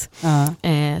också lugnt.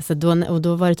 Så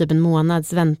då var det typ en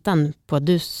månads väntan på att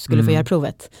du skulle få göra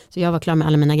provet. Så jag var klar med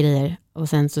alla mina grejer och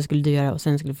sen så skulle du göra och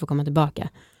sen skulle du få komma tillbaka.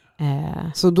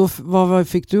 Så då, vad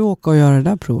fick du åka och göra det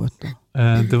där provet då?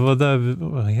 Det var där,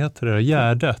 vad heter det,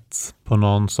 Gärdet på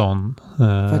någon sån.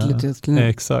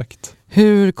 Exakt.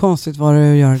 Hur konstigt var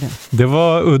det att göra det? Det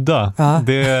var udda.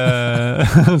 Det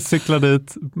cyklade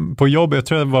dit på jobb, jag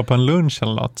tror det var på en lunch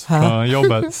eller något från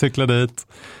jobbet. Cyklade dit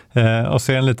och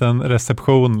se en liten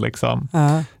reception liksom.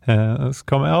 Så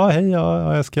kom hej,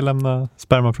 jag ska lämna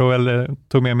spermaprov, eller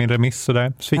tog med min remiss och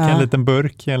där. Så fick jag en liten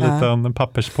burk i en liten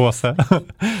papperspåse.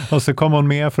 Och så kom hon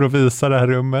med för att visa det här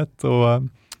rummet och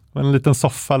en liten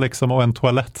soffa liksom och en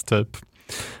toalett typ.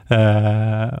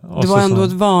 Det var ändå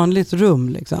ett vanligt rum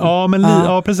liksom. Ja, men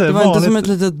precis. Det var inte som ett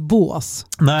litet bås.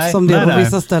 Nej, som det är på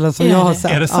vissa ställen som jag har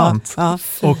sett. Är det sant?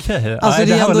 Okej. Alltså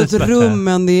det är ändå ett rum,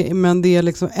 men det är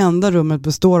liksom enda rummet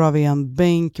består av en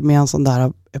bänk med en sån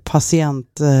där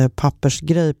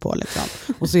patientpappersgrej på liksom.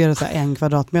 Och så är det så här 1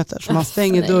 kvadratmeter. Så man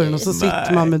stänger dörren och så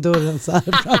sitter man med dörren så här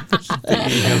framför sig. Det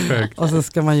är helt sjukt. Och så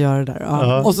ska man göra det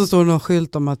där. Och så står det någon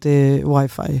skylt om att det är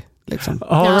wifi. Liksom.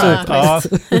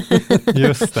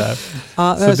 Just det.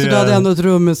 Så du hade ändå ett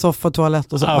rum med soffa,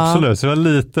 toalett och så. Absolut, så det var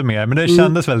lite mer. Men det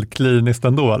kändes väldigt kliniskt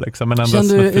ändå. Liksom, men ändå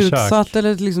kände du utsatt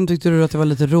eller liksom, tyckte du att det var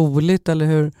lite roligt? Eller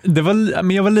hur?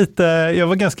 Men jag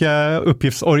var ganska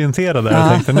uppgiftsorienterad där. Jag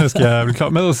tänkte nu ska jag bli klar.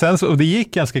 Men och det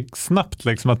gick ganska snabbt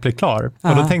liksom, att bli klar.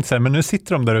 Och då tänkte jag så här, men nu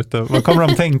sitter de där ute. Vad kommer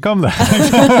de tänka om det?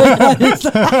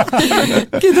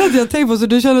 Gud, hade jag tänkt på. Så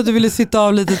du kände att du ville sitta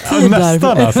av lite tid där?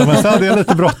 Nästan alltså, men så hade jag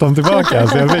lite bråttom tillbaka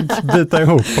så jag fick bita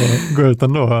ihop och gå ut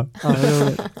ändå.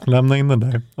 Lämna in den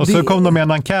där. Och så kom de med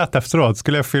en enkät efteråt.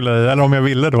 Skulle jag fylla i, eller om jag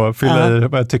ville då, fylla i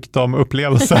vad jag tyckte om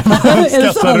upplevelsen.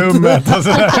 Skatta rummet och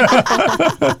sådär.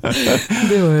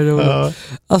 Det var ju roligt.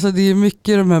 Alltså det är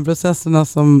mycket de här processerna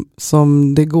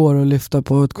som det går att lyfta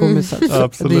på ett komiskt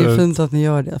sätt. Det är fint att ni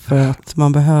gör det, för att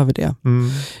man behöver det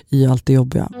i allt det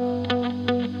jobbiga.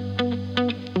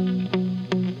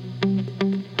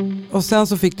 Och sen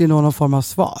så fick du någon form av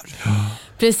svar.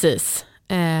 Precis.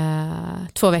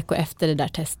 2 veckor efter det där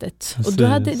testet. Och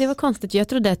då det var konstigt. Jag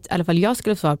trodde att i alla fall jag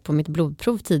skulle få svar på mitt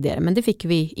blodprov tidigare. Men det fick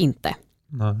vi inte.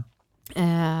 Nej.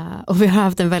 Och vi har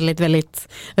haft en väldigt, väldigt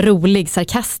rolig,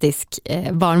 sarkastisk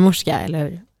barnmorska.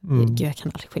 Eller gud, jag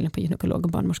kan aldrig skilja på gynekolog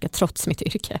och barnmorska trots mitt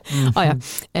yrke.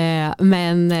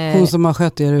 Men, hon som har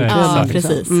skött er utredning. Ja,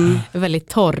 precis. Väldigt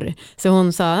torr. Så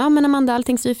hon sa, men Amanda,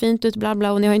 allting ser ju fint ut, bla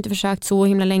bla, och ni har inte försökt så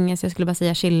himla länge så jag skulle bara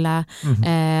säga chilla.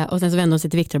 Och sen så vände hon sig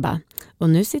till Victor och bara, Och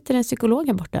nu sitter en psykolog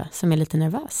här borta som är lite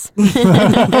nervös.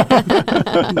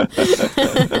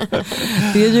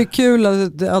 Det är ju kul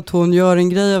att hon gör en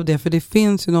grej av det, för det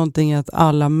finns ju någonting att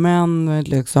alla män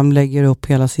liksom lägger upp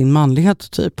hela sin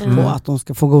manlighet typ på att de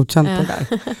ska få godkänt på det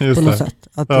där. På något sätt.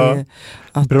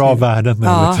 Att bra värden.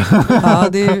 Ja,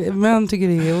 män tycker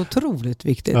det är otroligt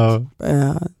viktigt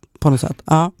på något sätt.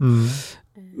 Ja.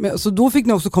 Men, så då fick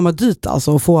ni också komma dit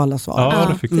alltså och få alla svar? Ja,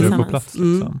 då fick du på plats.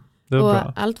 Liksom. Det var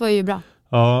bra. Allt var ju bra.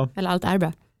 Ja. Eller allt är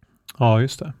bra. Ja,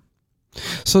 just det.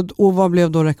 Så, och vad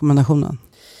blev då rekommendationen?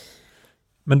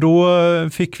 Men då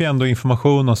fick vi ändå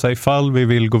information om sig ifall vi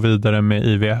vill gå vidare med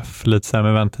IVF, lite så här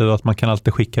med väntetid, att man kan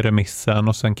alltid skicka remissen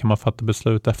och sen kan man fatta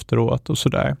beslut efteråt och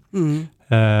sådär.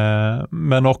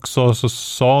 Men också så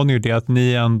sa ni ju det att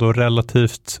ni är ändå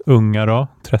relativt unga då,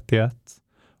 31,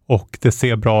 och det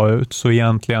ser bra ut, så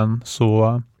egentligen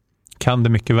så kan det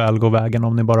mycket väl gå vägen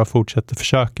om ni bara fortsätter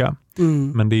försöka.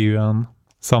 Men det är ju en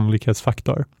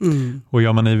sannolikhetsfaktor. Och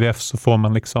gör man IVF så får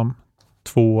man liksom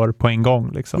 2 år på en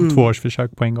gång, liksom. 2 års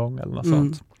försök på en gång eller något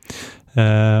sånt.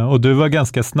 Och du var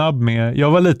ganska snabb med,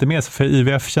 jag var lite mer, för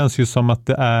IVF känns ju som att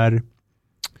det är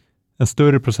en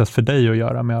större process för dig att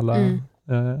göra med alla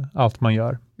allt man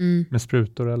gör med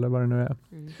sprutor eller vad det nu är.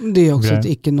 Det är också ett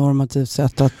icke-normativt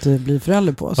sätt att bli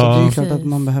förälder på, så det är klart att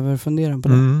man behöver fundera på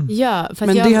det. Ja,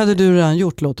 men det hade du redan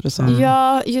gjort, låter det som.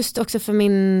 Ja, just också för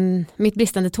mitt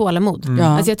bristande tålamod.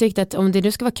 Alltså jag tyckte att om det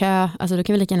nu ska vara kö, alltså då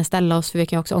kan vi lika gärna ställa oss, för vi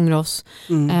kan också ångra oss.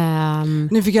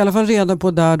 Ni fick i alla fall reda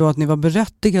på där då att ni var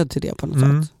berättigade till det på något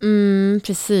sätt.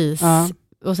 Precis.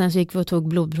 Och sen så gick vi och tog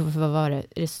blodprov för vad var det?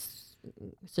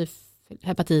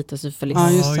 Hepatit och syfilis.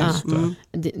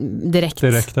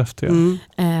 Direkt efter.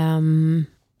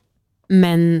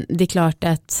 Men det är klart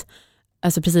att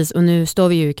alltså precis, och nu står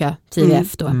vi ju i kö till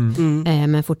IVF då.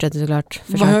 Men fortsätter såklart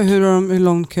försök. Hur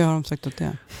lång kö har de sagt att det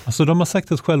är? Alltså de har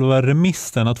sagt att själva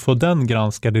remissen, att få den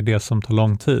granskad, är det som tar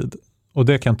lång tid. Och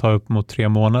det kan ta upp mot 3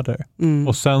 månader.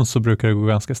 Och sen så brukar det gå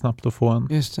ganska snabbt att få en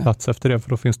plats efter det. För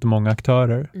då finns det många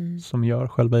aktörer som gör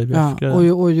själva IVF-grejen.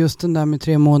 Ja, och just den där med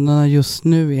 3 månaderna just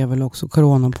nu är väl också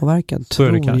coronapåverkad, så tror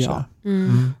är det kanske. Jag.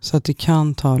 Så att det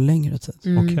kan ta längre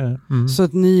tid. Okay. Så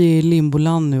att ni är i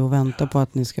limboland nu och väntar på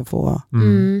att ni ska få...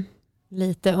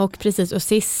 Lite, och precis, och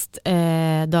sist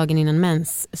dagen innan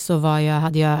mens så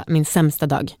hade jag min sämsta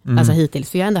dag, alltså hittills.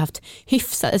 För jag har ändå haft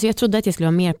hyfsat, alltså jag trodde att jag skulle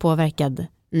vara mer påverkad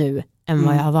nu än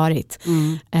vad jag har varit.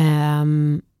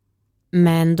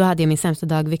 Men då hade jag min sämsta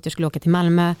dag. Victor skulle åka till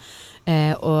Malmö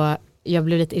och jag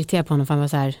blev lite irriterad på honom, för han var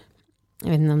så här,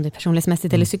 jag vet inte om det är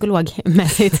personlighetsmässigt eller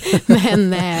psykologmässigt, men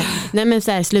nej, men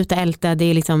så här, sluta älta, det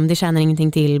är liksom, det tjänar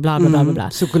ingenting till, bla bla bla bla.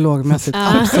 Psykologmässigt,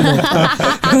 absolut.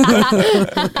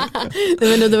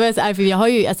 Men då var jag så här, för jag har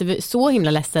ju, alltså, så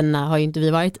himla ledsna har ju inte vi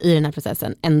varit i den här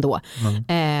processen ändå.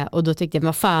 Och då tyckte jag,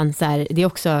 vad fan, så här, det är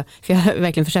också, för jag har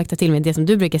verkligen försökt ta till mig det som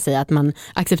du brukar säga, att man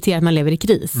accepterar att man lever i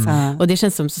kris. Och det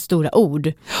känns som så stora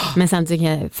ord, men samtidigt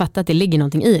kan jag fatta att det ligger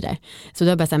någonting i det. Så då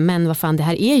har jag bara så här, men vad fan, det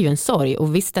här är ju en sorg,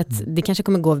 och visst att det kanske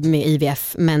kommer gå med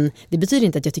IVF, men det betyder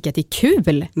inte att jag tycker att det är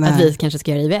kul att vi kanske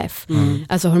ska göra IVF.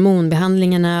 Alltså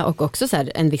hormonbehandlingarna, och också så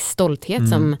här, en viss stolthet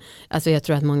som, alltså jag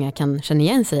tror att många kan känna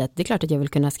igen sig, att det är klart att jag vill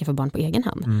kunna skaffa barn på egen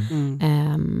hand.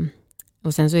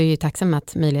 Och sen så är jag ju tacksam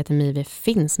att möjligheten med IVF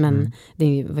finns, men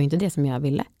det var ju inte det som jag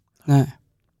ville. Nej.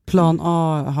 Plan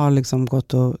A har liksom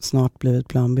gått och snart blivit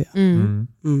plan B.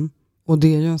 Och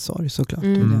det är ju en sorg såklart.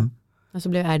 Och så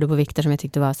blev jag då på Victor som jag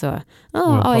tyckte var så,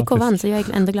 AIK vann, så jag är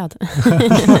ändå glad.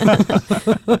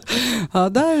 Ja,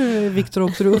 där Victor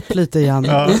åkte du upp lite igen.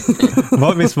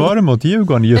 Visst var det mot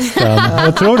Djurgården just den?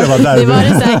 Jag tror det var där. Det var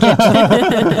det säkert.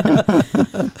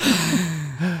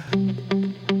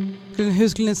 Hur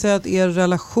skulle ni säga att er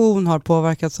relation har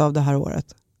påverkats av det här året?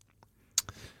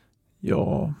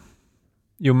 Ja,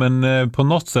 jo, men på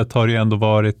något sätt har det ändå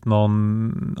varit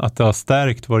att det har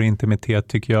stärkt vår intimitet,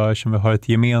 tycker jag, som vi har ett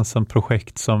gemensamt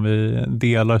projekt som vi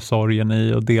delar sorgen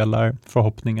i och delar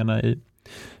förhoppningarna i.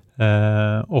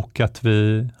 Och att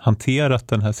vi hanterat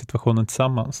den här situationen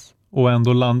tillsammans och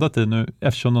ändå landat i nu,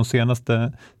 eftersom de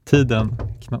senaste tiden,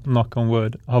 knock on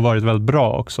wood, har varit väldigt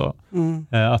bra också.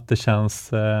 Att det känns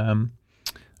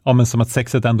men som att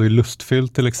sexet ändå är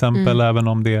lustfyllt till exempel, även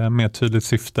om det är med tydligt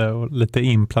syfte och lite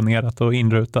inplanerat och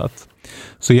inrutat.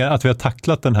 Så att vi har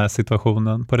tacklat den här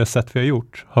situationen på det sätt vi har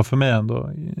gjort har för mig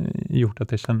ändå gjort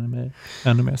att jag känner mig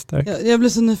ännu mer stark. Jag blir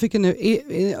så nyfiken nu.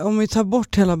 Om vi tar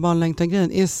bort hela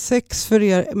barnlängtan-grejen, är sex för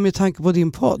er, med tanke på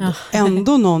din podd,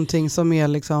 ändå någonting som är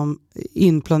liksom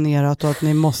inplanerat och att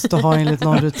ni måste ha enligt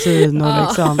någon rutin? Och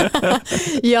liksom...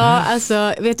 Ja,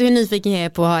 alltså vet du hur nyfiken jag är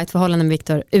på att ha ett förhållande med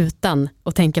Viktor utan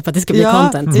att tänka på att det ska bli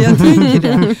content? Jag tänker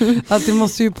det. Att det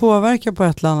måste ju påverka på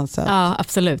ett eller annat sätt. Ja,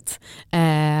 absolut.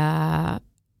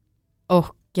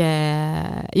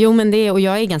 Jo men det, och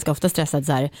jag är ganska ofta stressad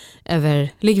så här, över,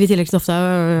 ligger vi tillräckligt ofta?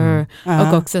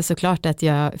 Och också såklart att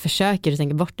jag försöker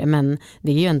tänka bort det, men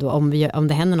det är ju ändå om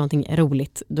det händer någonting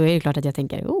roligt, då är det klart att jag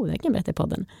tänker, det kan jag berätta i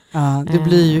podden. Ja, det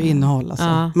blir ju innehåll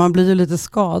alltså. Man blir ju lite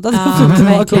skadad.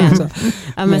 Verkligen.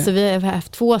 Ja, men så vi har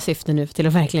haft 2 syften nu till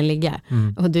att verkligen ligga.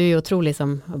 Och du är ju otrolig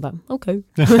som, bara, okej.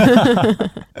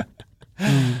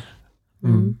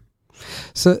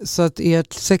 Så att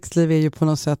ert sexliv är ju på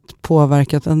något sätt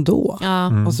påverkat ändå.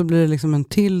 Och så blir det liksom en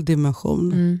till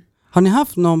dimension. Har ni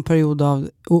haft någon period av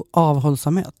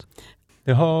avhållsamhet?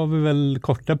 Det har vi väl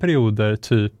korta perioder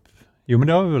typ. Jo, men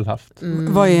det har vi väl haft.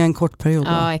 Vad är en kort period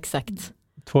då? Ja, exakt.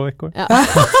 2 veckor. Ja.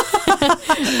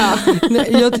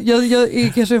 Nej, jag är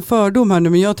kanske en fördom här nu,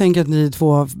 men jag tänker att ni är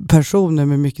 2 personer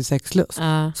med mycket sexlust.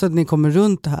 Så att ni kommer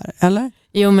runt det här, eller?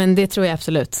 Jo, men det tror jag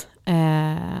absolut.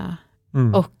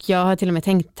 Och jag har till och med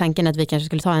tänkt tanken att vi kanske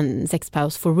skulle ta en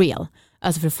sexpaus for real.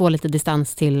 Alltså för att få lite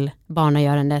distans till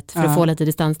barnagörandet, för att få lite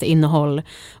distans till innehåll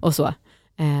och så.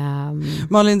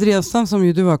 Malin Drevstam, som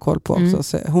ju du har koll på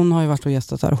också, hon har ju varit och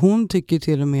gästat här. Hon tycker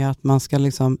till och med att man ska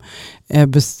liksom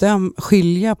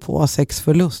skilja på sex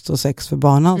för lust och sex för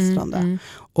barnalstrande.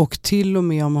 Och till och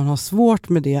med om man har svårt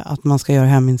med det, att man ska göra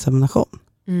heminsemination.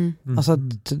 Alltså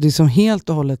att det som helt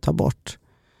och hållet tar bort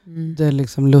det är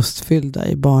liksom lustfyllda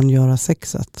i barngöra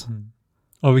sexet.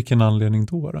 Av vilken anledning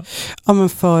då? Ja, men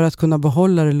för att kunna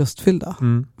behålla det lustfyllda.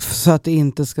 Så att det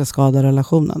inte ska skada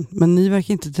relationen. Men ni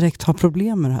verkar inte direkt ha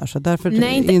problem med det här. Så därför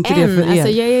nej, inte det för er. Alltså,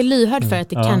 jag är lyhörd för att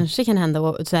det kanske kan hända.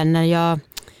 Och så här,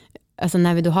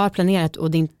 när vi då har planerat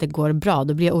och det inte går bra,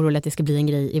 då blir jag orolig att det ska bli en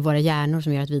grej i våra hjärnor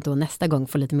som gör att vi då nästa gång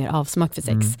får lite mer avsmak för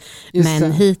sex.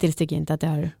 Men hittills tycker jag inte att det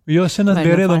har... Jag känner att vi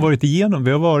har redan varit igenom.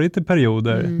 Vi har varit i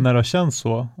perioder när det har känts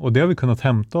så. Och det har vi kunnat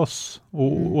hämta oss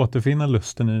och återfinna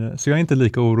lusten i det. Så jag är inte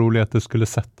lika orolig att det skulle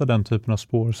sätta den typen av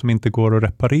spår som inte går att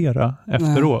reparera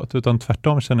efteråt. Utan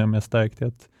tvärtom känner jag mig stärkt i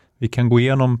att vi kan gå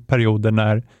igenom perioder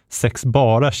när sex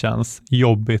bara känns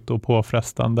jobbigt och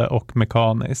påfrestande och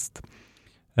mekaniskt.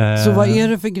 Så vad är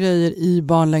det för grejer i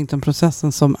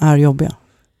barnlängtanprocessen som är jobbiga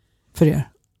för er?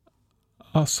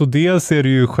 Alltså dels är det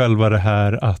ju själva det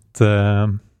här att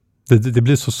det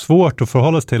blir så svårt att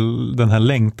förhålla sig till den här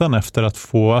längtan efter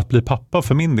att bli pappa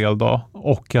för min del då.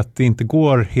 Och att det inte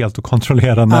går helt att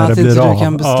kontrollera när det blir av. Du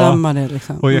kan bestämma det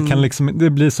liksom. Och jag kan liksom, det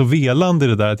blir så velande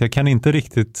det där att jag kan inte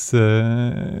riktigt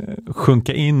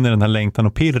sjunka in i den här längtan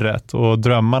och pirret och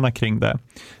drömmarna kring det.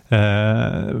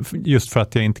 Just för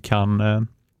att jag inte kan...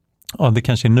 det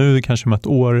kanske är nu, kanske om ett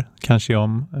år, kanske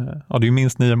om... det är ju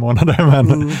minst 9 månader,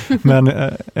 men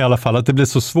i alla fall att det blir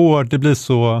så svårt, det blir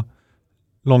så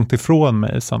långt ifrån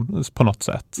mig på något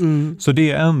sätt. Så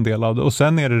det är en del av det. Och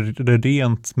sen är det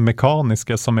rent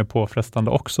mekaniska som är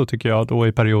påfrestande också, tycker jag, då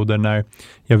i perioder när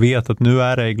jag vet att nu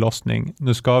är det ägglossning,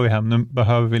 nu ska vi hem, nu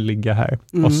behöver vi ligga här.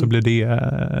 Och så blir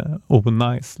det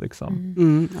onajs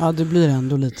liksom. Ja, det blir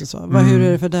ändå lite så. Hur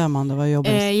är det för dig, Amanda? Vad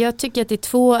jobbar jag tycker att det är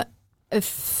 2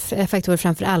 faktorer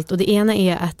framför allt, och det ena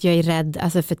är att jag är rädd,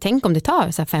 alltså för tänk om det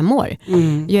tar så här 5 år.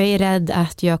 Jag är rädd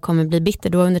att jag kommer bli bitter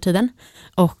då under tiden,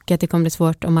 och att det kommer bli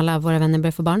svårt om alla våra vänner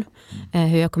börjar få barn,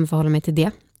 hur jag kommer förhålla mig till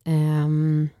det.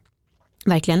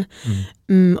 Verkligen.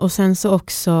 Och sen så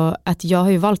också att jag har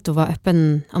ju valt att vara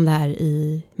öppen om det här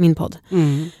i min podd.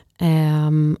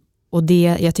 Och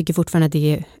jag tycker fortfarande att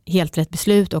det är helt rätt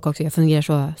beslut, och också jag fungerar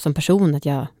så som person att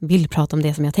jag vill prata om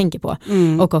det som jag tänker på.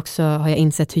 Och också har jag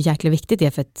insett hur jäkla viktigt det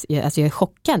är, för att jag är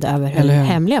chockad över hur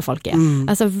hemliga folk är.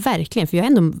 Alltså verkligen, för jag är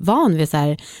ändå van vid så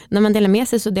här, när man delar med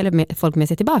sig så delar folk med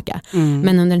sig tillbaka.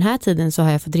 Men under den här tiden så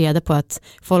har jag fått reda på att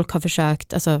folk har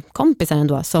försökt, alltså kompisar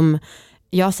ändå, som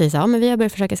jag säger så här, men vi har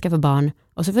börjat försöka skaffa barn,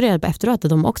 och så får jag reda på efteråt att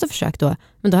de också försökt då.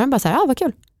 Men då har de bara så här, vad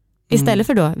kul. Istället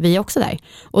för då, vi är också där.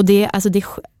 Och det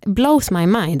blows my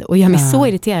mind. Och jag är så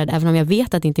irriterad, även om jag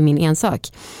vet att det inte är min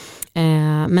ensak.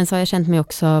 Men så har jag känt mig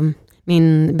också,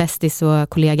 min bästis och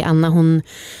kollega Anna, hon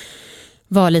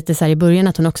var lite så här i början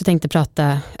att hon också tänkte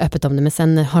prata öppet om det. Men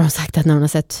sen har hon sagt att när hon har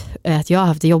sett att jag har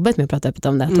haft jobbet med att prata öppet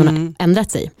om det, att hon har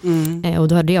ändrat sig. Och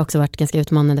då har det också varit ganska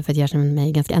utmanande, för att jag känner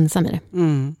mig ganska ensam i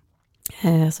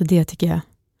det. Så det tycker jag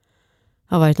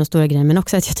har varit de stora grejerna, men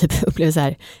också att jag typ upplever så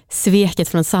här sveket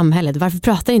från samhället. Varför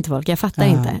pratar inte folk? Jag fattar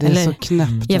inte. Det är så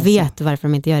knäppt. Jag vet varför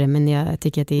de inte gör det, men jag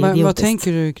tycker att det är idiotiskt. Vad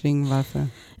tänker du kring varför?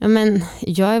 Ja, men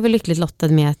jag är väl lyckligt lottad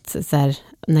med att så här,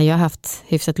 när jag har haft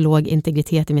hyfsat låg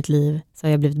integritet i mitt liv så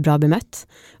har jag blivit bra bemött.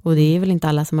 Och det är väl inte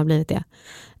alla som har blivit det.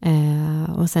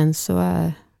 Och sen så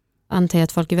antar jag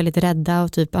att folk är väldigt rädda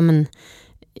och typ, ja, men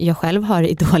jag själv har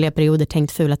i dåliga perioder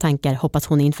tänkt fula tankar, hoppas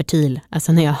hon är infertil.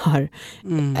 Alltså när jag har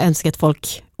önskat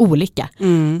folk olika.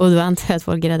 Och då antar jag att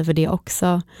folk är rädda för det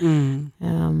också.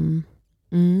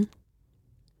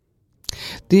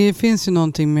 Det finns ju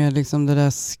någonting med liksom det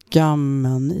där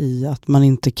skammen i att man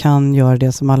inte kan göra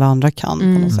det som alla andra kan på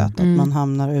något sätt. Att man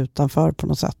hamnar utanför på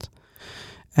något sätt.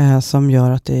 Som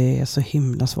gör att det är så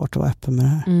himla svårt att vara öppen med det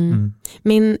här.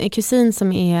 Min kusin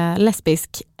som är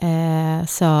lesbisk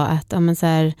sa att men så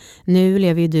här, nu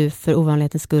lever ju du för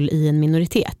ovanlighetens skull i en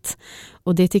minoritet.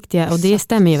 Och det tyckte jag, och det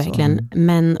stämmer ju verkligen.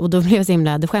 Men, och då blev jag så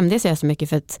himla, då skämdes jag så mycket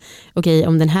för att okej,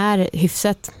 om den här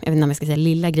hyfsat, jag vet inte om jag ska säga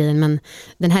lilla grejen, men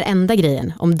den här enda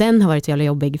grejen, om den har varit så jävla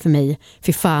jobbig för mig,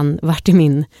 för fan, vart är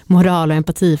min moral och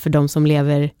empati för de som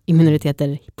lever i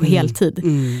minoriteter på heltid?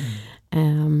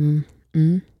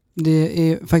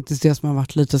 Det är faktiskt det som har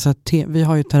varit lite så här, vi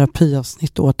har ju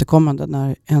terapiavsnitt återkommande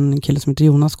när en kille som heter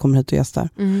Jonas kommer hit och gästar.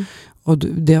 Och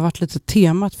det har varit lite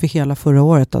temat för hela förra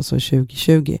året, alltså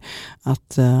 2020,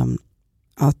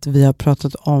 att vi har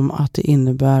pratat om att det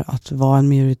innebär att vara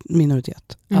en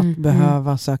minoritet. Att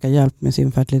behöva söka hjälp med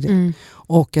sin fertilitet.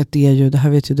 Och att det här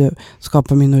vet ju du,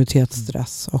 skapar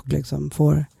minoritetsstress och liksom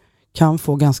kan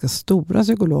få ganska stora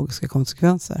psykologiska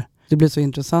konsekvenser. Det blir så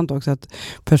intressant också att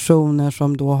personer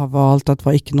som då har valt att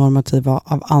vara icke-normativa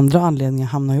av andra anledningar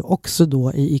hamnar ju också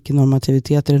då i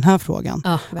icke-normativitet i den här frågan.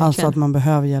 Ja, alltså att man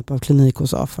behöver hjälp av klinik och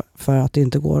så för att det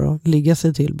inte går att ligga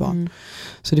sig till barn.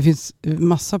 Så det finns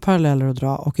massa paralleller att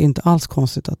dra och inte alls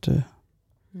konstigt att du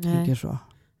tycker så.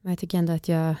 Men jag tycker ändå att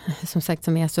jag, som sagt,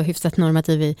 som är så hyfsat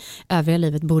normativ i övriga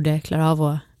livet, borde klara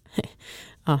av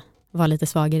att vara lite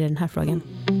svagare i den här frågan.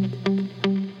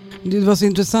 Det var så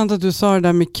intressant att du sa det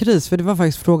där med kris, för det var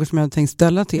faktiskt frågor som jag hade tänkt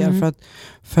ställa till er.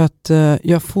 För att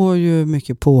jag får ju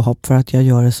mycket påhopp för att jag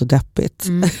gör det så deppigt.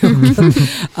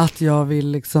 Att jag vill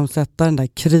liksom sätta den där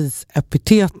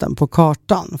krisepiteten på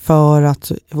kartan.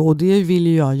 Och det vill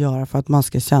ju jag göra för att man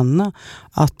ska känna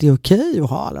att det är okej att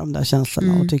ha alla de där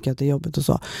känslorna och tycka att det är jobbigt och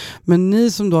så. Men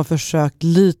ni som då har försökt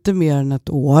lite mer än ett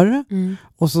år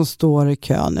och som står i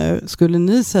kö nu, skulle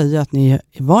ni säga att ni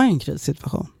var i en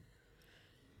krissituation?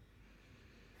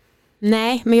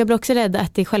 Nej, men jag blir också rädd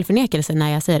att det är självförnekelse när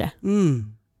jag säger det.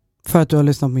 För att du har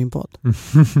lyssnat på min podd?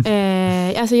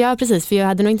 Alltså ja, precis. För jag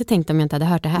hade nog inte tänkt om jag inte hade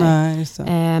hört det här. Nej, just det.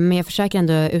 Men jag försöker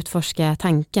ändå utforska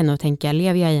tanken och tänka,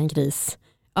 lever jag i en kris?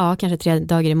 Ja, kanske 3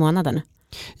 dagar i månaden.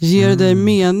 Ger det dig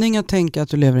mening att tänka att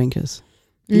du lever i en kris?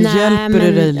 Hjälper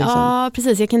det dig liksom? Ja,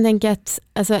 precis. Jag kan tänka att,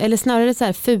 alltså, eller snarare så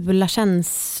här fula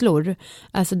känslor.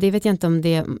 Alltså det vet jag inte om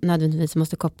det nödvändigtvis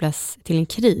måste kopplas till en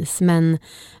kris, men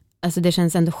alltså det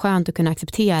känns ändå skönt att kunna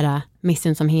acceptera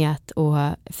missunnsamhet och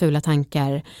fula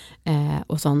tankar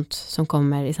och sånt som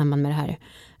kommer i samband med det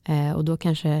här. Och då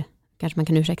kanske man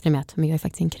kan ursäkta det med att men jag är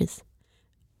faktiskt i en kris.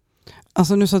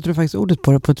 Alltså nu satte du faktiskt ordet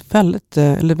på det på ett väldigt,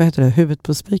 eller vad heter det, huvudet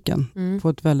på spiken på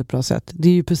ett väldigt bra sätt. Det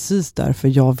är ju precis därför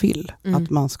jag vill att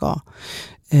man ska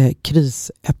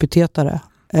krisepiteta det.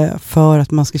 För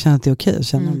att man ska känna att det är okej att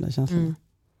känna de där känslorna.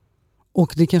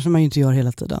 Och det kanske man ju inte gör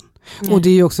hela tiden. Nej. Och det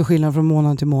är ju också skillnad från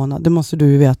månad till månad. Det måste du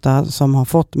ju veta som har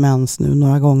fått mens nu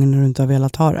några gånger när du inte har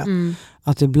velat ha det.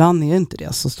 Att ibland är inte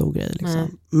det så stor grej.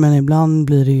 Liksom. Men ibland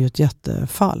blir det ju ett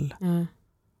jättefall.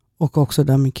 Och också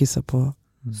där med kissa på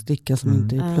sticka som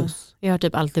inte är plus. Jag har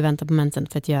typ alltid väntat på mensen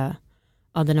för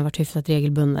att den har varit hyfsat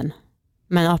regelbunden.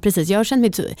 Men ja, precis. Jag har känt mig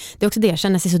det är också det, jag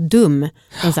känner sig så dum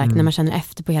som sagt, när man känner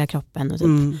efter på hela kroppen och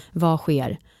typ, vad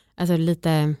sker? Alltså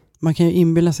lite... Man kan ju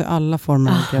inbilla sig alla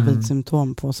former av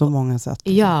gravidsymptom på så många sätt.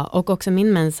 Ja, och också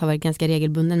min mens har varit ganska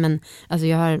regelbunden, men alltså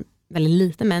jag har väldigt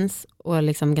lite mens och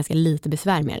liksom ganska lite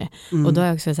besvär med det. Och då är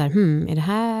jag också så här, är det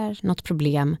här något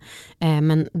problem?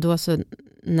 Men då så,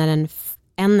 när den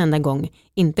en enda gång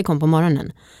inte kom på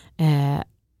morgonen,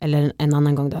 eller en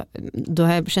annan gång då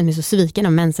har jag känt mig så sviken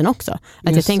av mensen också.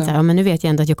 Att jag tänkte så här, men nu vet jag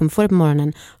ändå att jag kommer få det på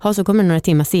morgonen. Så kommer det några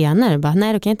timmar senare. Bara,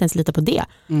 nej, då kan jag inte ens lita på det.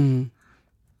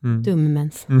 Dum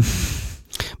mens.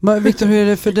 Victor, hur är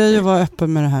det för dig att vara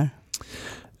öppen med det här?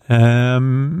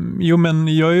 Jo,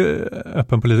 men jag är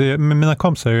öppen på lite. Med mina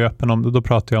kompisar är jag öppen om det. Då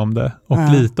pratar jag om det. Och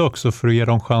lite också för att ge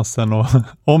dem chansen och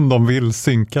om de vill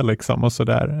synka liksom och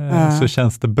sådär. Så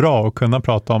känns det bra att kunna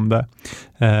prata om det.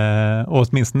 Och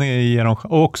åtminstone ge dem,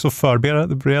 och också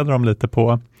förbereda dem lite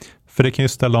på För det kan ju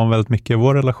ställa om väldigt mycket i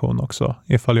vår relation också,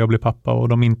 ifall jag blir pappa och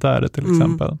de inte är det till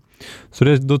exempel. Så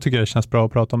då tycker jag det känns bra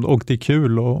att prata om det. Och det är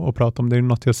kul att prata om det, är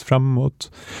något jag ser fram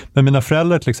emot. Men mina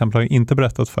föräldrar till exempel har inte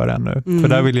berättat för ännu. För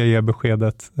där vill jag ge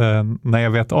beskedet när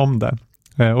jag vet om det.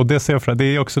 Och det ser jag för, det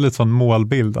är också lite sån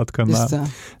målbild att kunna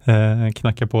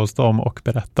knacka på hos dem och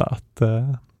berätta att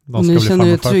ni känner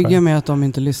er trygga med att de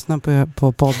inte lyssnar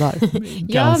på poddar?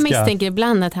 Jag misstänker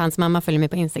ibland att hans mamma följer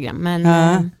med på Instagram.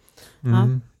 Men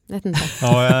vet inte.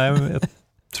 Ja, jag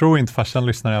tror inte farsan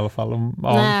lyssnar i alla fall.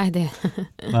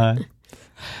 Nej.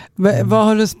 Vad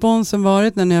har responsen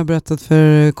varit när ni har berättat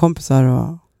för kompisar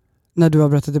och när du har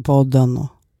berättat i podden?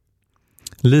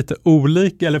 Lite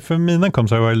olika, eller för mina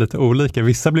kompisar har det varit lite olika.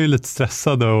 Vissa blir lite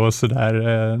stressade och sådär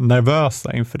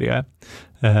nervösa inför det.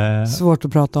 Svårt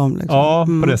att prata om liksom. Ja,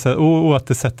 på det sättet. Och att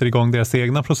det sätter igång deras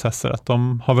egna processer. Att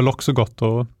de har väl också gått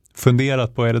och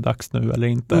funderat på är det dags nu eller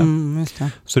inte. Just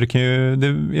det. Så det kan ju,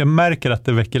 jag märker att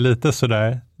det väcker lite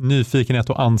sådär nyfikenhet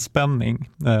och anspänning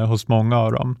hos många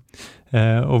av dem.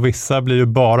 Och vissa blir ju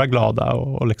bara glada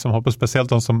och liksom hoppas, speciellt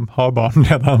de som har barn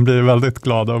redan, blir väldigt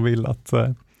glada och vill att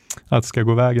det ska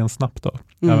gå vägen snabbt då,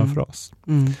 även för oss.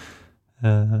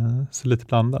 Så lite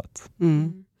blandat.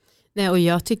 Nej, och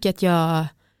jag tycker att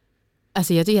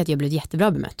jag blivit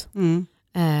jättebra bemött.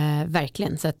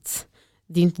 Verkligen, så att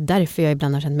det är inte därför jag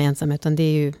ibland har känt mig ensam, utan det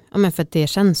är ju för att det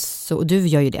känns så, och du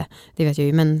gör ju det vet jag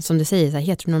ju, men som du säger, så här,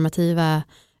 heteronormativa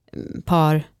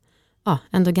par,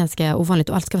 ändå ganska ovanligt,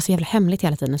 och allt ska vara så jävla hemligt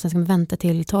hela tiden, och sen ska man vänta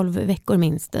till 12 veckor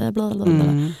minst,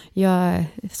 Jag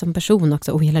som person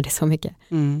också ogillar det så mycket.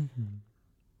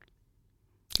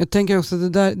 Jag tänker också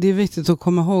att det är viktigt att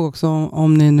komma ihåg också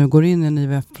om ni nu går in i en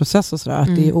IVF-process och sådär,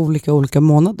 att det är olika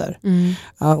månader.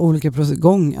 Olika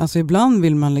gång. Alltså ibland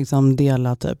vill man liksom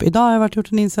dela typ, idag har jag varit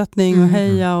gjort en insättning och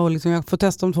heja och liksom, jag får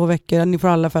testa om 2 veckor, ni får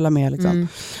alla följa med liksom.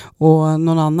 Och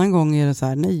någon annan gång är det så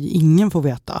här, nej, ingen får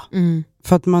veta.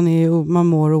 För att man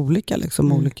mår olika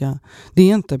liksom, olika. Det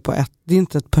är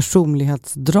inte ett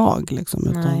personlighetsdrag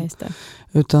liksom,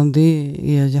 utan det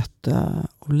är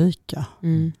jätteolika.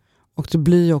 Och det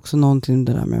blir ju också någonting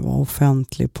det där med att vara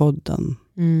offentlig i podden.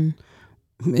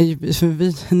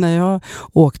 När jag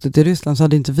åkte till Ryssland så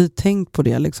hade inte vi tänkt på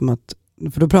det. Liksom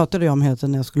för då pratade jag om hela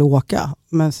tiden när jag skulle åka.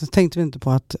 Men så tänkte vi inte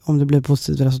på att om det blir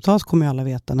positivt resultat så kommer ju alla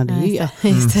veta när det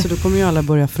är. Så då kommer ju alla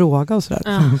börja fråga och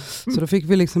sådär. Så då fick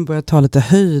vi liksom börja ta lite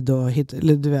höjd och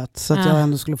du vet, så att jag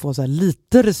ändå skulle få så här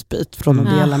lite respit från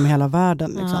att dela med hela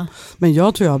världen. Liksom. Men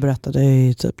jag tror jag berättade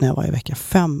i typ när jag var i vecka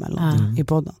 5 eller något i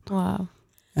podden. Wow.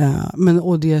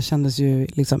 Och det kändes ju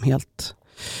liksom helt,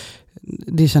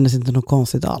 det kändes inte något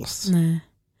konstigt alls. Nej.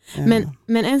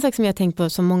 Men en sak som jag har tänkt på,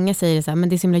 som många säger är så här, men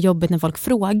det är så himla jobbigt när folk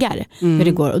frågar hur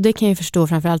det går, och det kan jag ju förstå,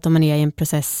 framförallt om man är i en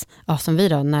process som vi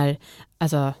då, när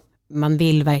alltså, man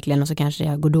vill verkligen och så kanske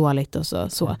det går dåligt och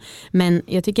så. Men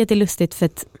jag tycker att det är lustigt, för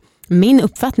att min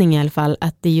uppfattning i alla fall,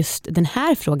 att det är just den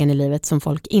här frågan i livet som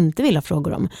folk inte vill ha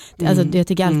frågor om. Alltså, jag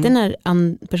tycker alltid när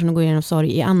personer går igenom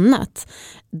sorg i annat,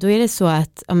 då är det så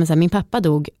att min pappa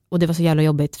dog och det var så jävla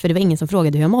jobbigt, för det var ingen som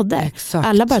frågade hur jag mådde. Exakt.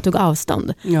 Alla bara tog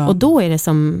avstånd. Ja. Och då är det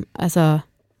som, alltså,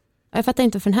 jag fattar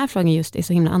inte, för den här frågan just är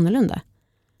så himla annorlunda.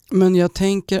 Men jag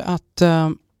tänker att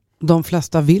de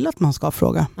flesta vill att man ska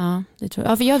fråga. Ja, det tror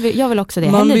jag. Ja, för jag vill också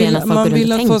det. Man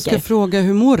vill att folk ska fråga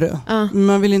hur mår du? Ja.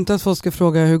 Man vill inte att folk ska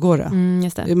fråga hur går det?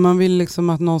 Just det. Man vill liksom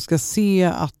att någon ska se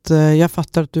att jag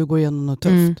fattar att du går igenom något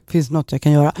tufft. Finns det något jag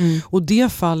kan göra? Och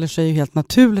det faller sig ju helt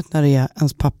naturligt när det är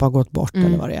ens pappa har gått bort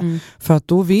eller vad det är. För att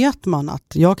då vet man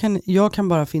att jag kan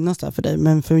bara finnas där för dig,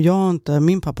 men för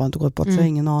min pappa har inte gått bort, så jag har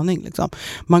ingen aning. Liksom.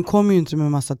 Man kommer ju inte med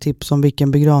en massa tips om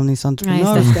vilken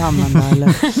begravningsentreprenör du ska använda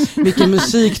eller vilken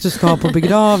musik du ska ha på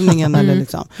begravningen eller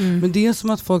liksom. Men det är som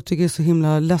att folk tycker det är så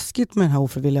himla läskigt med den här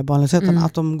ofrivilliga barnlösheten,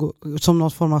 att de som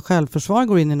någon form av självförsvar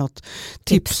går in i något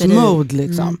tipsmode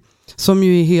liksom, som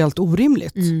ju är helt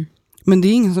orimligt. Men det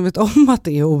är ingen som vet om att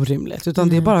det är orimligt, utan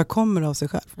det bara kommer av sig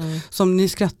själv. Som ni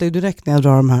skrattar ju direkt när jag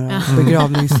drar de här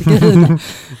begravningsgrejerna.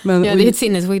 Men, ja, det är ett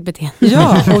sinnessjukt beteende.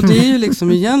 Ja, och det är ju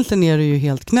liksom, egentligen är det ju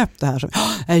helt knäppt det här. Som,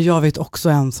 jag vet också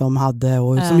en som hade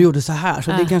och som gjorde så här,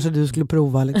 så det kanske du skulle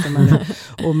prova. Liksom,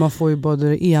 och man får ju både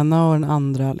det ena och den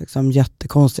andra liksom,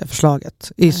 jättekonstiga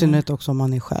förslaget. I synnerhet också om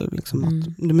man är själv. Liksom,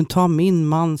 men ta min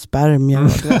mans spermier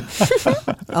och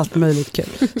allt möjligt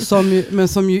kul.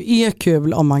 Som ju är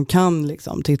kul om man kan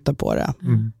liksom titta på det.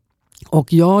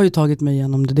 Och jag har ju tagit mig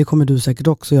igenom det. Det kommer du säkert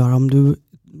också göra om du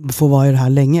får vara i det här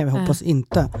länge. Jag hoppas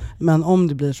inte. Men om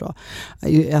det blir så,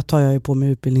 jag tar ju på mig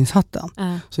utbildningshatten.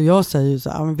 Så jag säger ju så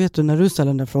här, men vet du, när du ställer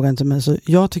den där frågan till mig, så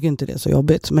jag tycker inte det är så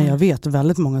jobbigt. Men jag vet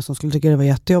väldigt många som skulle tycka det var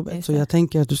jättejobbigt. Så jag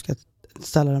tänker att du ska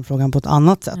ställa den frågan på ett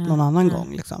annat sätt någon annan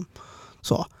gång. Liksom.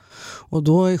 Så. Och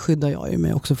då skyddar jag ju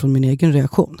mig också från min egen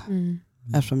reaktion.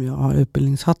 Eftersom jag har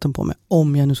utbildningshatten på mig.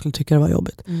 Om jag nu skulle tycka det var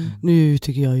jobbigt. Nu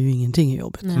tycker jag ju ingenting är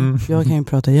jobbigt. Jag kan ju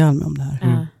prata ihjäl mig om det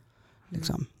här.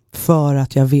 Liksom. För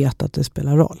att jag vet att det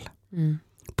spelar roll.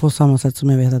 På samma sätt som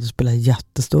jag vet att det spelar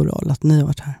jättestor roll att ni har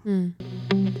varit här.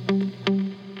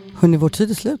 Hörrni, vår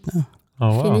tid är slut nu.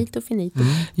 Finito.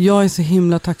 Jag är så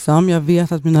himla tacksam. Jag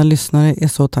vet att mina lyssnare är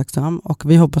så tacksam.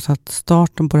 Och vi hoppas att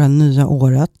starten på det här nya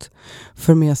året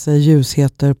för med sig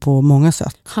ljusheter på många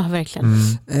sätt. Ja, verkligen.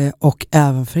 Och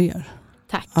även för er.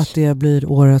 Tack. Att det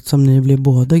blir året som ni blir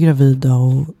både gravida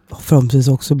och förhoppningsvis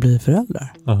också blir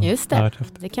föräldrar. Just det.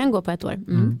 Det kan gå på ett år.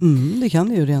 Det kan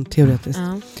det ju rent teoretiskt.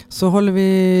 Så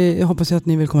jag hoppas att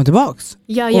ni vill komma tillbaks.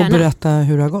 Ja, gärna. Och berätta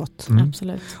hur det har gått.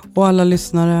 Absolut. Och alla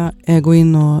lyssnare, gå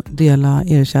in och dela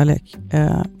er kärlek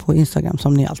på Instagram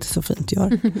som ni alltid så fint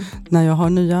gör. När jag har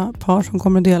nya par som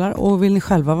kommer och delar. Och vill ni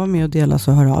själva vara med och dela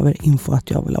så hör av er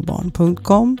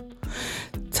info@jagvillabarn.com.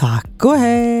 Tack och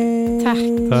hej! Tack.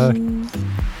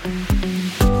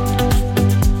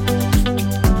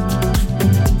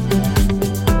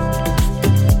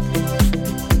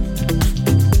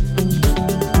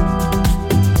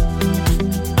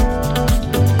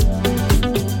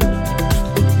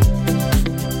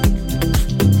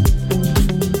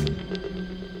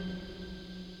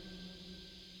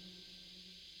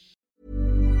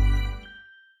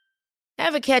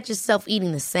 Ever catch yourself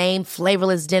eating the same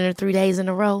flavorless dinner 3 days in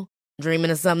a row?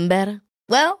 Dreaming of something better?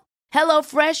 Well,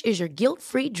 HelloFresh is your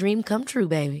guilt-free dream come true,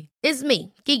 baby. It's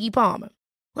me, Keke Palmer.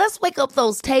 Let's wake up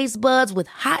those taste buds with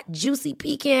hot, juicy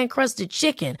pecan-crusted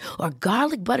chicken or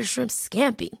garlic butter shrimp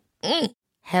scampi.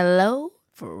 Hello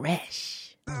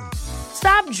Fresh.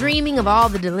 Stop dreaming of all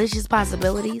the delicious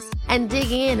possibilities and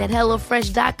dig in at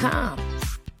HelloFresh.com.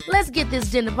 Let's get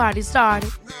this dinner party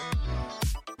started.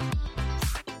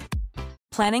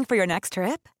 Planning for your next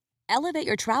trip? Elevate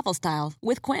your travel style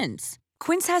with Quince.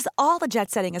 Quince has all the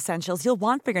jet-setting essentials you'll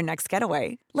want for your next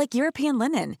getaway, like European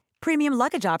linen, premium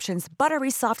luggage options,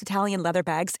 buttery soft Italian leather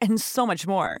bags, and so much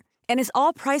more. And is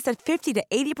all priced at 50 to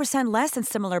 80% less than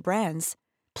similar brands.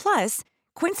 Plus,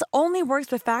 Quince only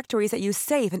works with factories that use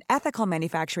safe and ethical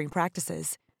manufacturing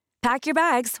practices. Pack your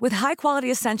bags with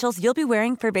high-quality essentials you'll be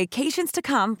wearing for vacations to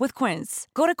come with Quince.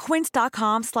 Go to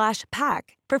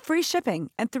quince.com/pack for free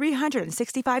shipping and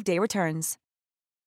 365-day returns.